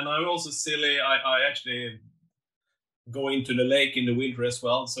 and I'm also silly. I actually go into the lake in the winter as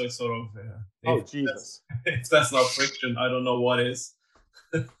well. So it's sort of... oh, Jesus. If that's not friction, I don't know what is.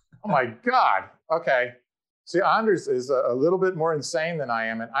 Oh, my God. Okay. See, Anders is a little bit more insane than I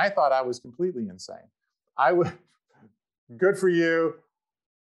am, and I thought I was completely insane. I would... Good for you.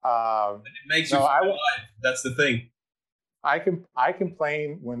 It makes you feel alive. That's the thing. I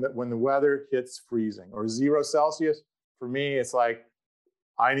complain when the weather hits freezing or 0 Celsius. For me, it's like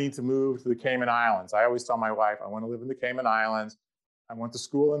I need to move to the Cayman Islands. I always tell my wife, I want to live in the Cayman Islands. I want to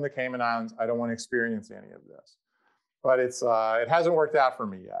school in the Cayman Islands. I don't want to experience any of this. But it hasn't worked out for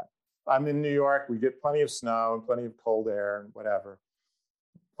me yet. I'm in New York. We get plenty of snow and plenty of cold air and whatever.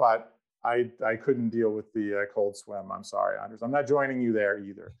 But I couldn't deal with the cold swim. I'm sorry, Anders. I'm not joining you there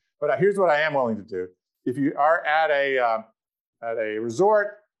either. But here's what I am willing to do. If you are at a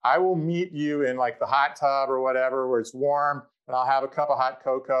resort, I will meet you in like the hot tub or whatever where it's warm, and I'll have a cup of hot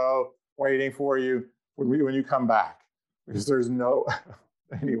cocoa waiting for you when you come back. Because there's no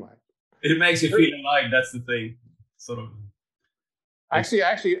anyway. It makes you feel alive. That's the thing. Sort of. Actually,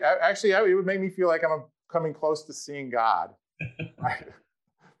 it would make me feel like I'm coming close to seeing God. Right?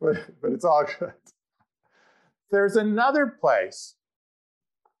 But it's all good. There's another place,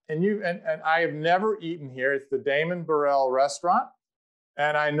 and I have never eaten here. It's the Damon Burrell restaurant,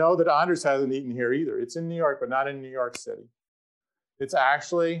 and I know that Anders hasn't eaten here either. It's in New York, but not in New York City. It's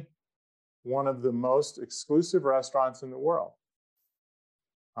actually one of the most exclusive restaurants in the world.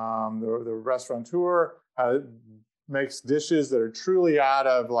 The restaurateur makes dishes that are truly out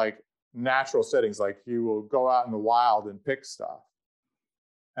of like natural settings, like you will go out in the wild and pick stuff.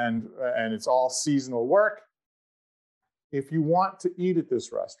 And it's all seasonal work. If you want to eat at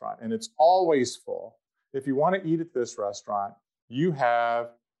this restaurant, and it's always full, if you want to eat at this restaurant, you have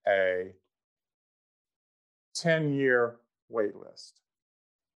a 10-year wait list.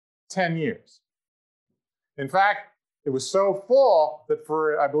 10 years. In fact, it was so full that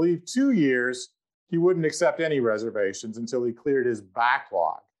for, I believe, 2 years, he wouldn't accept any reservations until he cleared his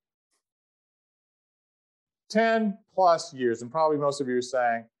backlog. 10 plus years, and probably most of you are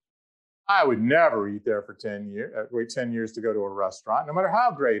saying, I would never eat there for 10 years, wait 10 years to go to a restaurant, no matter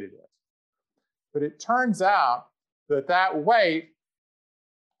how great it is. But it turns out that wait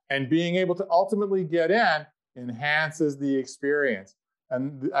and being able to ultimately get in enhances the experience.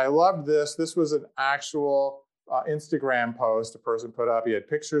 And I loved this. This was an actual Instagram post a person put up. He had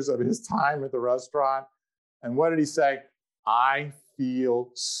pictures of his time at the restaurant. And what did he say? I feel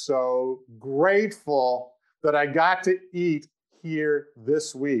so grateful that I got to eat here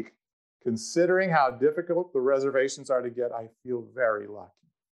this week. Considering how difficult the reservations are to get, I feel very lucky.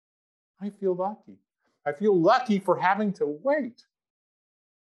 I feel lucky. I feel lucky for having to wait.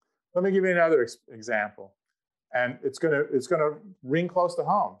 Let me give you another example. And it's gonna ring close to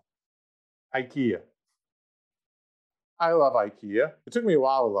home. IKEA. I love IKEA. It took me a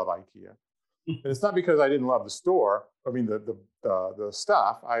while to love IKEA. And it's not because I didn't love the store. I mean, the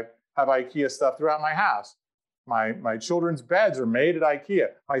stuff. I have IKEA stuff throughout my house. My children's beds are made at IKEA.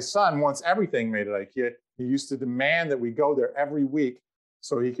 My son wants everything made at IKEA. He used to demand that we go there every week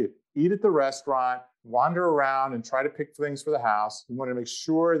so he could eat at the restaurant, wander around, and try to pick things for the house. He wanted to make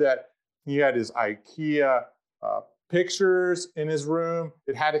sure that he had his IKEA pictures in his room.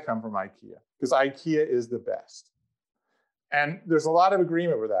 It had to come from IKEA because IKEA is the best. And there's a lot of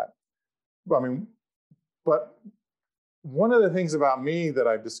agreement with that. But one of the things about me that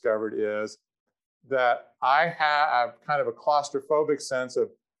I've discovered is that I have kind of a claustrophobic sense of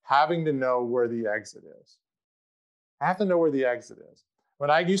having to know where the exit is. I have to know where the exit is.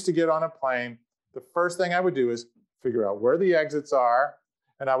 When I used to get on a plane, the first thing I would do is figure out where the exits are,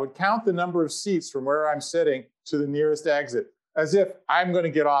 and I would count the number of seats from where I'm sitting to the nearest exit. as if I'm going to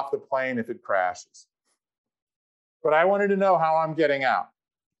get off the plane if it crashes. But I wanted to know how I'm getting out.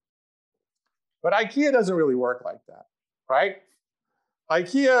 But IKEA doesn't really work like that, right?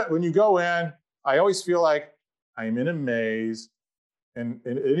 IKEA, when you go in, I always feel like I'm in a maze, and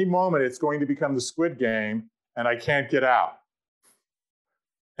at any moment it's going to become the Squid Game, and I can't get out.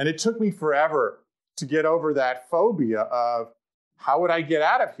 And it took me forever to get over that phobia of how would I get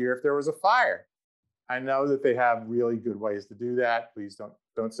out of here if there was a fire? I know that they have really good ways to do that. Please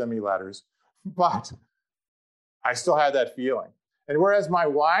don't send me letters. But I still had that feeling. And whereas my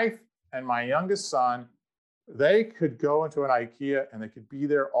wife and my youngest son, they could go into an IKEA and they could be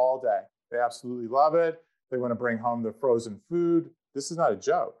there all day. They absolutely love it. They want to bring home the frozen food. This is not a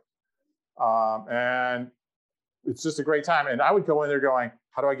joke. And it's just a great time. And I would go in there going,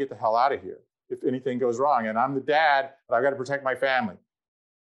 how do I get the hell out of here if anything goes wrong? And I'm the dad, but I've got to protect my family.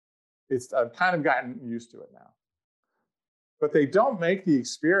 I've kind of gotten used to it now. But they don't make the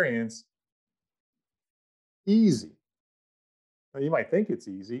experience easy. Well, you might think it's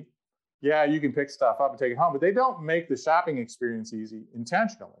easy. Yeah, you can pick stuff up and take it home, but they don't make the shopping experience easy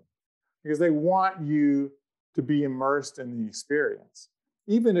intentionally because they want you to be immersed in the experience,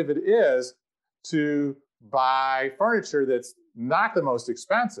 even if it is to buy furniture that's not the most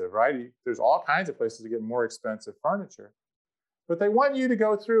expensive, right? There's all kinds of places to get more expensive furniture. But they want you to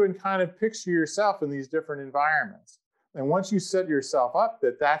go through and kind of picture yourself in these different environments. And once you set yourself up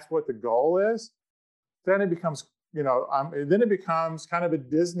that that's what the goal is, then it becomes, then it becomes kind of a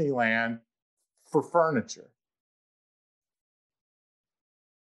Disneyland for furniture.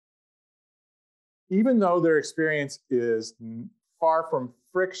 Even though their experience is far from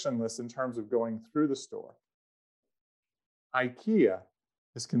frictionless in terms of going through the store, IKEA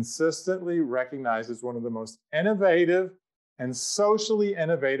is consistently recognized as one of the most innovative and socially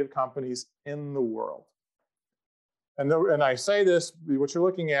innovative companies in the world. And I say this, what you're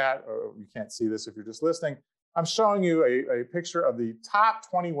looking at, or you can't see this if you're just listening, I'm showing you a picture of the top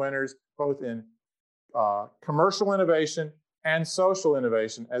 20 winners, both in commercial innovation and social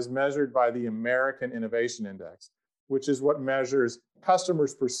innovation as measured by the American Innovation Index, which is what measures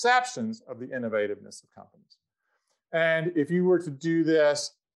customers' perceptions of the innovativeness of companies. And if you were to do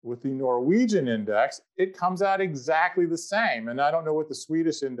this with the Norwegian index, it comes out exactly the same. And I don't know what the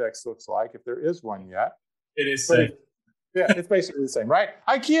Swedish index looks like, if there is one yet. It is same. Yeah, it's basically the same, right?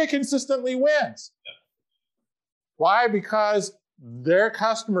 IKEA consistently wins. Yeah. Why? Because their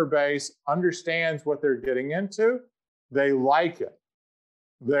customer base understands what they're getting into. They like it.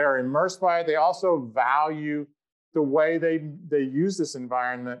 They're immersed by it. They also value the way they use this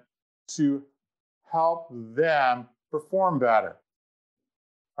environment to help them perform better,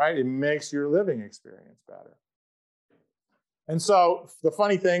 right? It makes your living experience better. And so the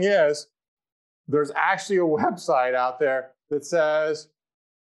funny thing is, there's actually a website out there that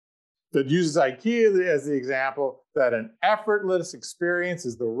uses IKEA as the example that an effortless experience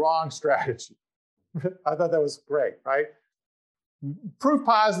is the wrong strategy. I thought that was great, right? Proof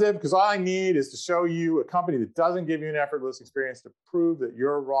positive, because all I need is to show you a company that doesn't give you an effortless experience to prove that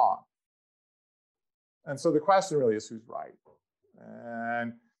you're wrong. And so the question really is who's right.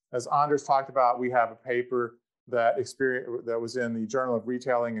 And as Anders talked about, we have a paper that was in the Journal of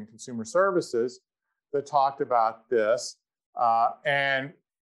Retailing and Consumer Services that talked about this and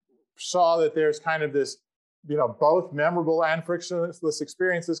saw that there's kind of this, both memorable and frictionless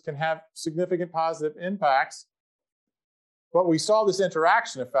experiences can have significant positive impacts. But we saw this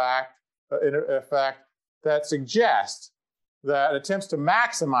interaction effect that suggests that attempts to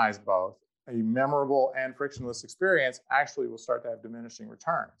maximize both a memorable and frictionless experience actually will start to have diminishing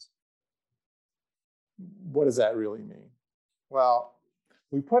returns. What does that really mean? Well,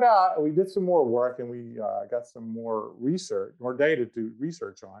 we did some more work and we got some more research, more data to do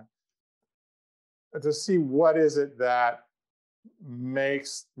research on to see what is it that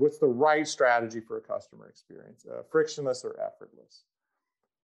what's the right strategy for a customer experience, frictionless or effortless.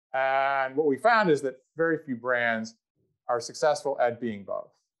 And what we found is that very few brands are successful at being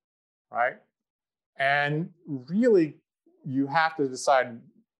both, right? And really, you have to decide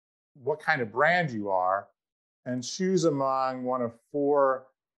what kind of brand you are and choose among one of 4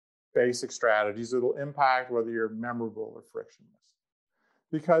 basic strategies that will impact whether you're memorable or frictionless.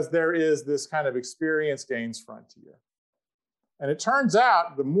 Because there is this kind of experience gains frontier. And it turns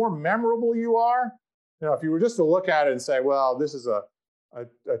out the more memorable you are, if you were just to look at it and say, well, this is a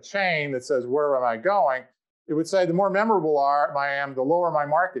chain that says, where am I going? It would say the more memorable I am, the lower my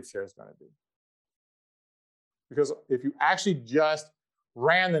market share is going to be. Because if you actually just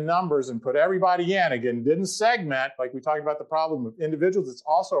ran the numbers and put everybody in, again, didn't segment, like we talked about the problem of individuals, it's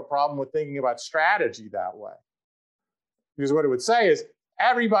also a problem with thinking about strategy that way. Because what it would say is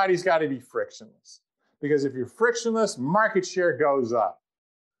everybody's got to be frictionless. Because if you're frictionless, market share goes up.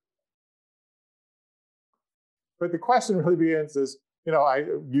 But the question really begins is, I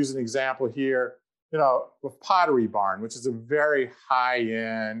use an example here, with Pottery Barn, which is a very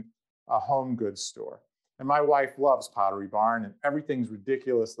high-end home goods store. And my wife loves Pottery Barn, and everything's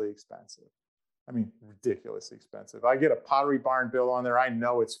ridiculously expensive. I mean, ridiculously expensive. I get a Pottery Barn bill on there, I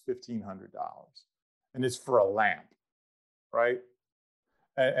know it's $1,500. And it's for a lamp, right?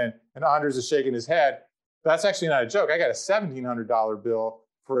 And Anders is shaking his head. That's actually not a joke. I got a $1,700 bill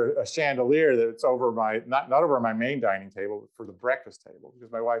for a chandelier that's over my, not over my main dining table, but for the breakfast table,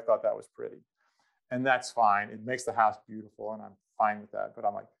 because my wife thought that was pretty. And that's fine. It makes the house beautiful, and I'm fine with that. But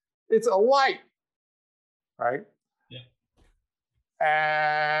I'm like, it's a light, right? Yeah.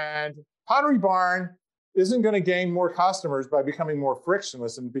 And Pottery Barn isn't going to gain more customers by becoming more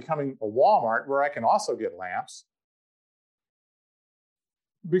frictionless and becoming a Walmart where I can also get lamps.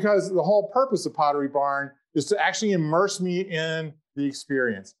 Because the whole purpose of Pottery Barn is to actually immerse me in the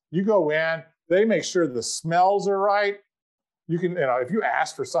experience. You go in, they make sure the smells are right. You can, if you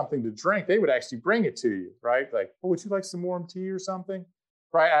ask for something to drink, they would actually bring it to you, right? Like, oh, would you like some warm tea or something?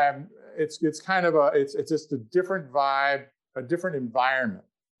 Right? It's kind of it's just a different vibe, a different environment.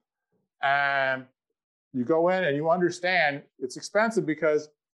 And you go in and you understand it's expensive because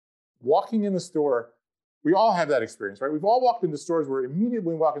walking in the store, we all have that experience, right? We've all walked into stores where immediately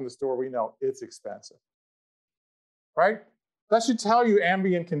when we walk in the store, we know it's expensive, right? That should tell you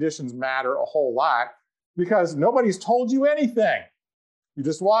ambient conditions matter a whole lot because nobody's told you anything. You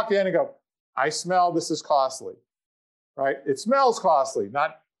just walk in and go, I smell this is costly, right? It smells costly,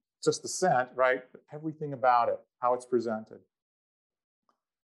 not just the scent, right? But everything about it, how it's presented.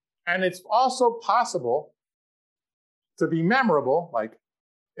 And it's also possible to be memorable, like,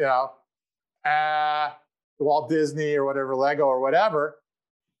 Walt Disney or whatever, Lego or whatever.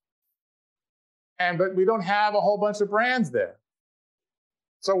 But we don't have a whole bunch of brands there.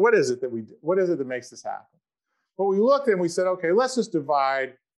 So what is it that makes this happen? Well, we looked and we said, okay, let's just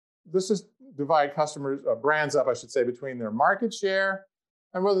divide customers, brands up, I should say, between their market share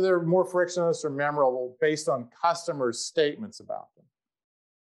and whether they're more frictionless or memorable based on customers' statements about them.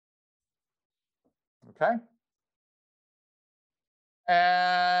 Okay?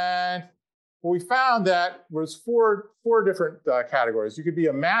 And we found that was four different categories. You could be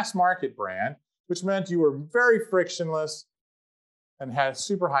a mass market brand, which meant you were very frictionless and had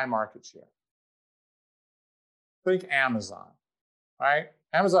super high market share. Think Amazon, right?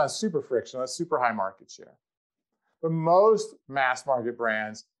 Amazon is super frictionless, super high market share. But most mass market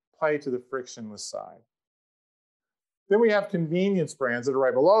brands play to the frictionless side. Then we have convenience brands that are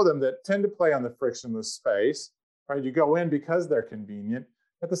right below them that tend to play on the frictionless space, right? You go in because they're convenient.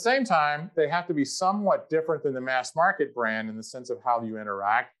 At the same time, they have to be somewhat different than the mass market brand in the sense of how you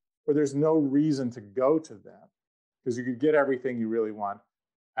interact, where there's no reason to go to them because you could get everything you really want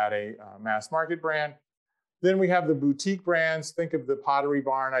at a mass market brand. Then we have the boutique brands. Think of the Pottery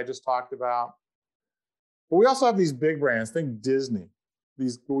Barn I just talked about. But we also have these big brands. Think Disney,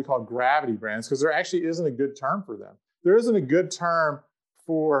 these what we call gravity brands, because there actually isn't a good term for them. There isn't a good term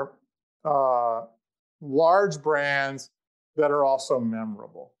for large brands that are also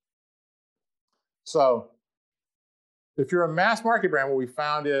memorable. So if you're a mass market brand, what we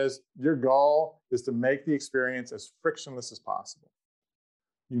found is your goal is to make the experience as frictionless as possible.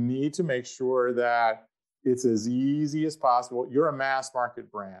 You need to make sure that it's as easy as possible. You're a mass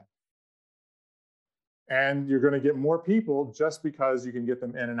market brand. And you're going to get more people just because you can get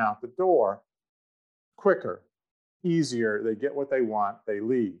them in and out the door quicker, easier. They get what they want, they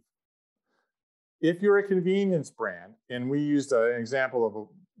leave. If you're a convenience brand, and we used an example of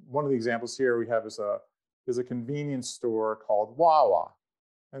one of the examples here we have is a convenience store called Wawa,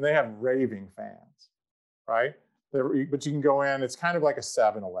 and they have raving fans, right? But you can go in, it's kind of like a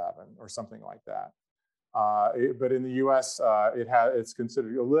 7-Eleven or something like that. But in the US, it's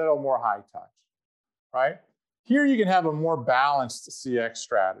considered a little more high touch, right? Here you can have a more balanced CX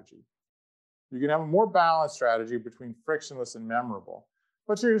strategy. You can have a more balanced strategy between frictionless and memorable.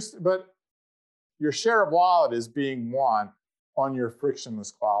 But your share of wallet is being won on your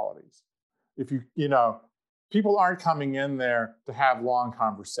frictionless qualities. If people aren't coming in there to have long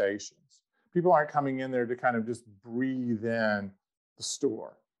conversations. People aren't coming in there to kind of just breathe in the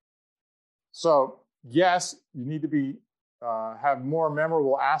store. So yes, you need to have more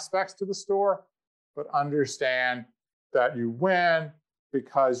memorable aspects to the store, but understand that you win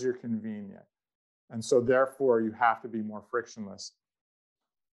because you're convenient. And so therefore you have to be more frictionless.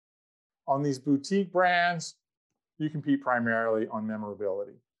 On these boutique brands, you compete primarily on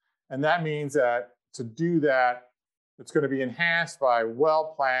memorability. And that means that to do that, It's going to be enhanced by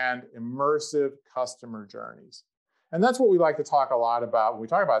well-planned, immersive customer journeys. And that's what we like to talk a lot about when we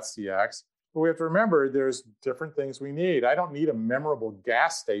talk about CX. But we have to remember there's different things we need. I don't need a memorable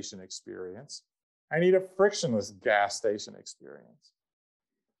gas station experience. I need a frictionless gas station experience.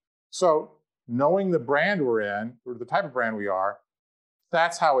 So knowing the brand we're in, or the type of brand we are,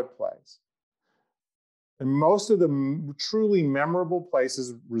 that's how it plays. And most of the truly memorable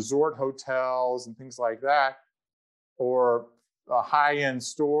places, resort hotels and things like that, or high-end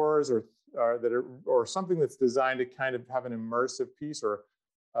stores, or something that's designed to kind of have an immersive piece, or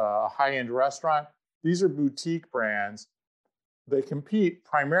a high-end restaurant, these are boutique brands. They compete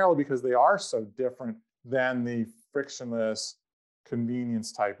primarily because they are so different than the frictionless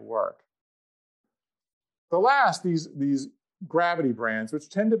convenience type work. The last, these gravity brands, which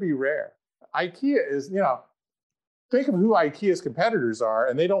tend to be rare. IKEA is, think of who IKEA's competitors are,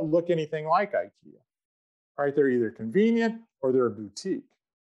 and they don't look anything like IKEA. Right? They're either convenient or they're a boutique.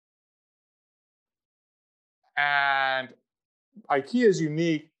 And IKEA is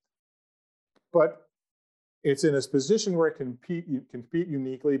unique, but it's in a position where it can compete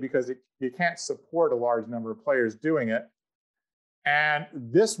uniquely because it can't support a large number of players doing it. And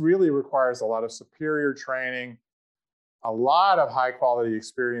this really requires a lot of superior training, a lot of high quality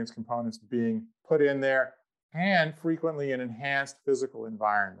experience components being put in there, and frequently an enhanced physical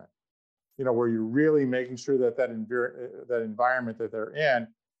environment, where you're really making sure that environment that they're in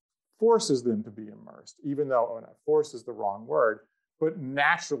forces them to be immersed, even though force is the wrong word, but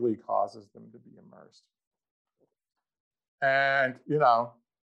naturally causes them to be immersed. And,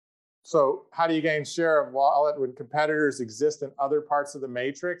 so how do you gain share of wallet when competitors exist in other parts of the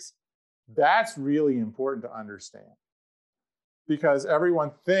matrix? That's really important to understand, because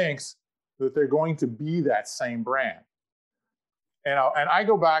everyone thinks that they're going to be that same brand. And I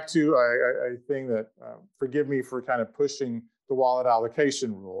go back to a thing that, forgive me for kind of pushing the wallet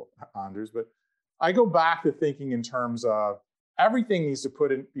allocation rule, Anders, but I go back to thinking in terms of everything needs to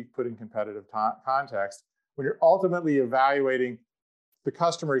be put in competitive context when you're ultimately evaluating the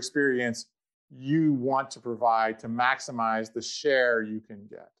customer experience you want to provide to maximize the share you can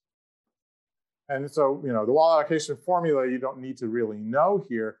get. And so, the wallet allocation formula you don't need to really know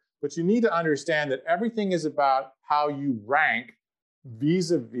here, but you need to understand that everything is about how you rank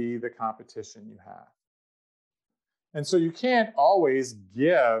vis-a-vis the competition you have. And so you can't always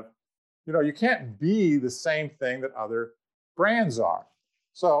give, you can't be the same thing that other brands are.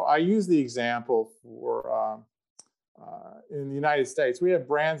 So I use the example for, in the United States, we have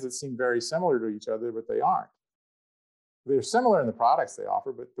brands that seem very similar to each other, but they aren't. They're similar in the products they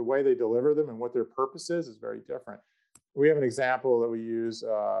offer, but the way they deliver them and what their purpose is very different. We have an example that we use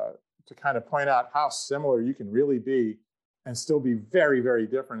to kind of point out how similar you can really be and still be very, very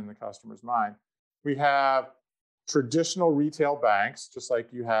different in the customer's mind. We have traditional retail banks, just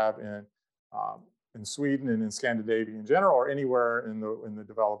like you have in Sweden and in Scandinavia in general, or anywhere in the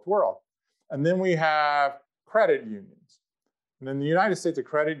developed world. And then we have credit unions. And in the United States, a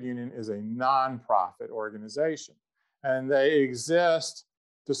credit union is a nonprofit organization. And they exist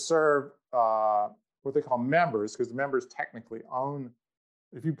to serve what they call members, because the members technically own,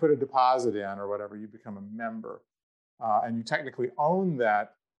 if you put a deposit in or whatever, you become a member. And you technically own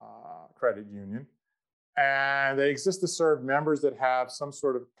that credit union. And they exist to serve members that have some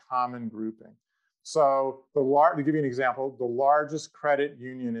sort of common grouping. So to give you an example, the largest credit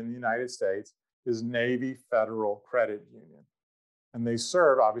union in the United States is Navy Federal Credit Union. And they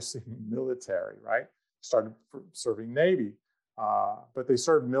serve, obviously, military, right? Started serving Navy, but they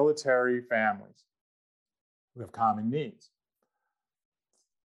serve military families who have common needs.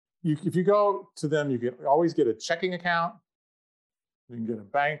 If you go to them, you can always get a checking account. You can get a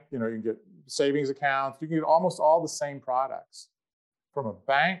bank, you can get savings accounts. You can get almost all the same products from a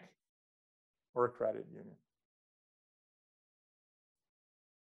bank or a credit union.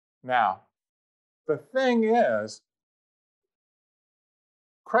 Now, the thing is,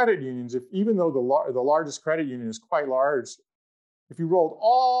 credit unions, even though the largest credit union is quite large, if you rolled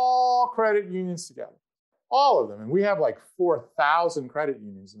all credit unions together, all of them, and we have like 4,000 credit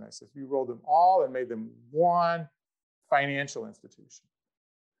unions in the United States, if you rolled them all and made them one financial institution,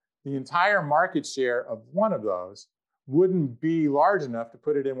 the entire market share of one of those wouldn't be large enough to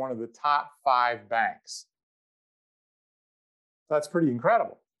put it in one of the top 5 banks. That's pretty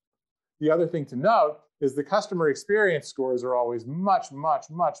incredible. The other thing to note is the customer experience scores are always much, much,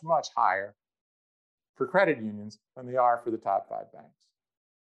 much, much higher for credit unions than they are for the top 5 banks.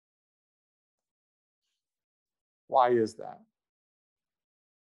 Why is that?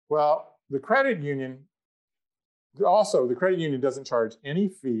 Well, the credit union doesn't charge any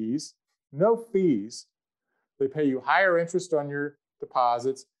fees, no fees. They pay you higher interest on your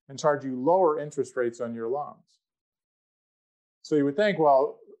deposits and charge you lower interest rates on your loans. So you would think,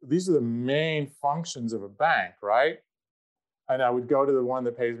 well, these are the main functions of a bank, right? And I would go to the one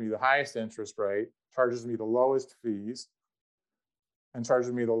that pays me the highest interest rate, charges me the lowest fees, and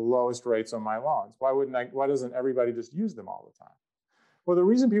charges me the lowest rates on my loans. Why doesn't everybody just use them all the time? Well, the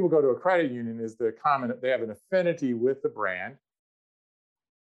reason people go to a credit union is they have an affinity with the brand,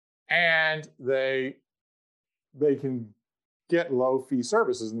 and they can get lower fee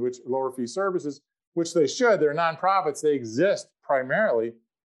services, which they should. They're nonprofits. They exist primarily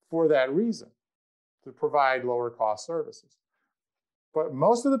for that reason, to provide lower cost services. But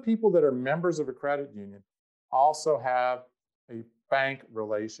most of the people that are members of a credit union also have a bank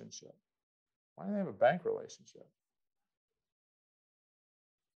relationship. Why do they have a bank relationship?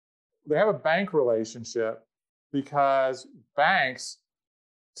 They have a bank relationship because banks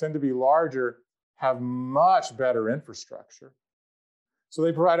tend to be larger, have much better infrastructure. So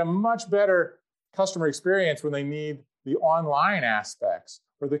they provide a much better customer experience when they need the online aspects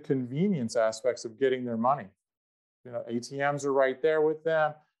or the convenience aspects of getting their money. ATMs are right there with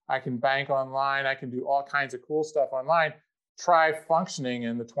them. I can bank online. I can do all kinds of cool stuff online. Try functioning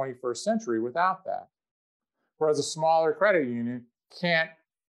in the 21st century without that. Whereas a smaller credit union can't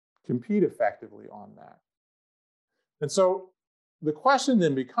compete effectively on that. And so the question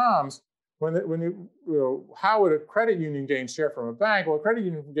then becomes, how would a credit union gain share from a bank? Well, a credit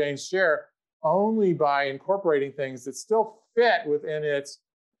union gains share only by incorporating things that still fit within its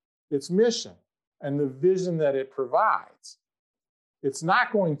mission and the vision that it provides. It's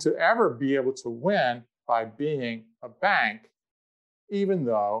not going to ever be able to win by being a bank, even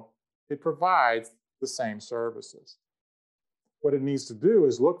though it provides the same services. What it needs to do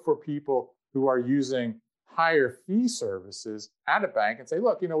is look for people who are using higher fee services at a bank and say,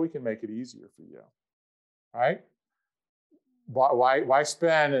 look, we can make it easier for you, right? Why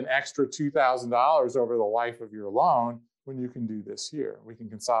spend an extra $2,000 over the life of your loan when you can do this here? We can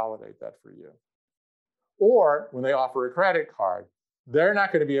consolidate that for you. Or when they offer a credit card, they're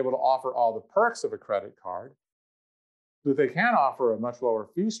not going to be able to offer all the perks of a credit card, but they can offer a much lower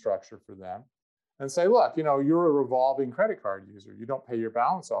fee structure for them and say, look, you're a revolving credit card user. You don't pay your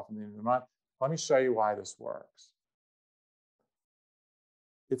balance off in the end of the month. Let me show you why this works.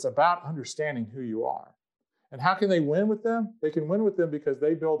 It's about understanding who you are. And how can they win with them? They can win with them because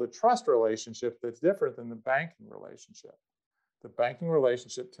they build a trust relationship that's different than the banking relationship. The banking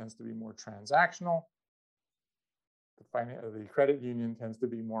relationship tends to be more transactional. The credit union tends to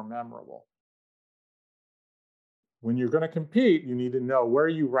be more memorable. When you're going to compete, you need to know where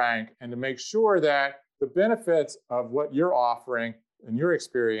you rank and to make sure that the benefits of what you're offering and your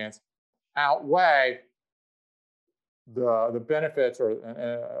experience outweigh the benefits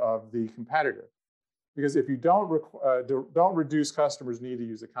of the competitor. Because if you don't reduce customers' need to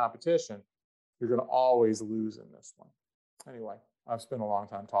use a competition, you're going to always lose in this one. Anyway, I've spent a long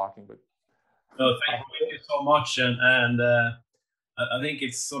time talking, but no, thank you so much, and I think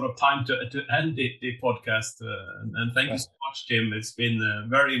it's sort of time to end the podcast. And thank you so much, Tim. It's been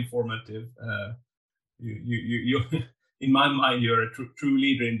very informative. You in my mind, you're a true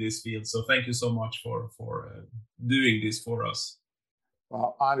leader in this field. So thank you so much for doing this for us.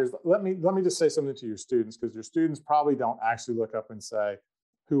 Well, Anders, let me just say something to your students, because your students probably don't actually look up and say,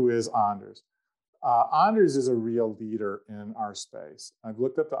 who is Anders? Anders is a real leader in our space. I've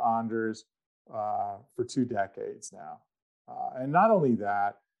looked up to Anders for 2 decades now. And not only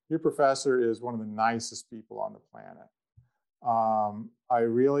that, your professor is one of the nicest people on the planet. I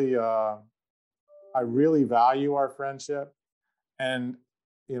really value our friendship. And,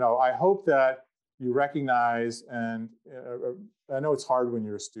 I hope that you recognize, and I know it's hard when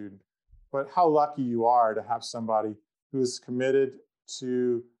you're a student, but how lucky you are to have somebody who is committed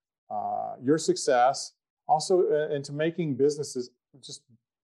to your success, also, and to making businesses just,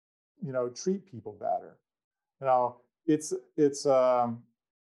 treat people better. It's a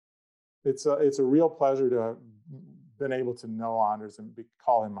real pleasure to have been able to know Anders and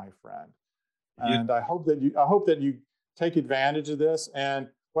call him my friend. And I hope that you take advantage of this. And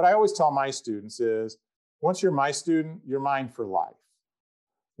what I always tell my students is, once you're my student, you're mine for life.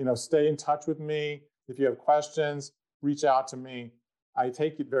 Stay in touch with me. If you have questions, reach out to me. I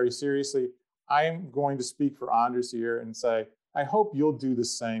take it very seriously. I am going to speak for Anders here and say, I hope you'll do the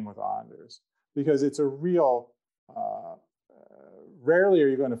same with Anders, because it's a real, rarely are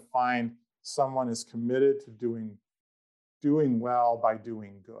you going to find someone as committed to doing well by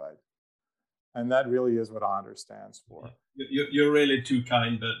doing good. And that really is what Anders stands for. You're really too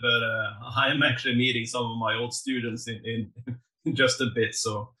kind, but I'm actually meeting some of my old students in just a bit.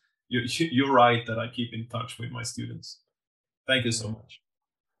 So you're right that I keep in touch with my students. Thank you so much.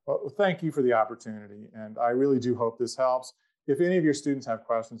 Well, thank you for the opportunity, and I really do hope this helps. If any of your students have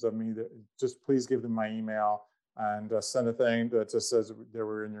questions of me, just please give them my email and send a thing that just says they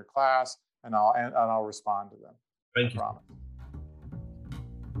were in your class, and I'll respond to them. Thank you. Promise.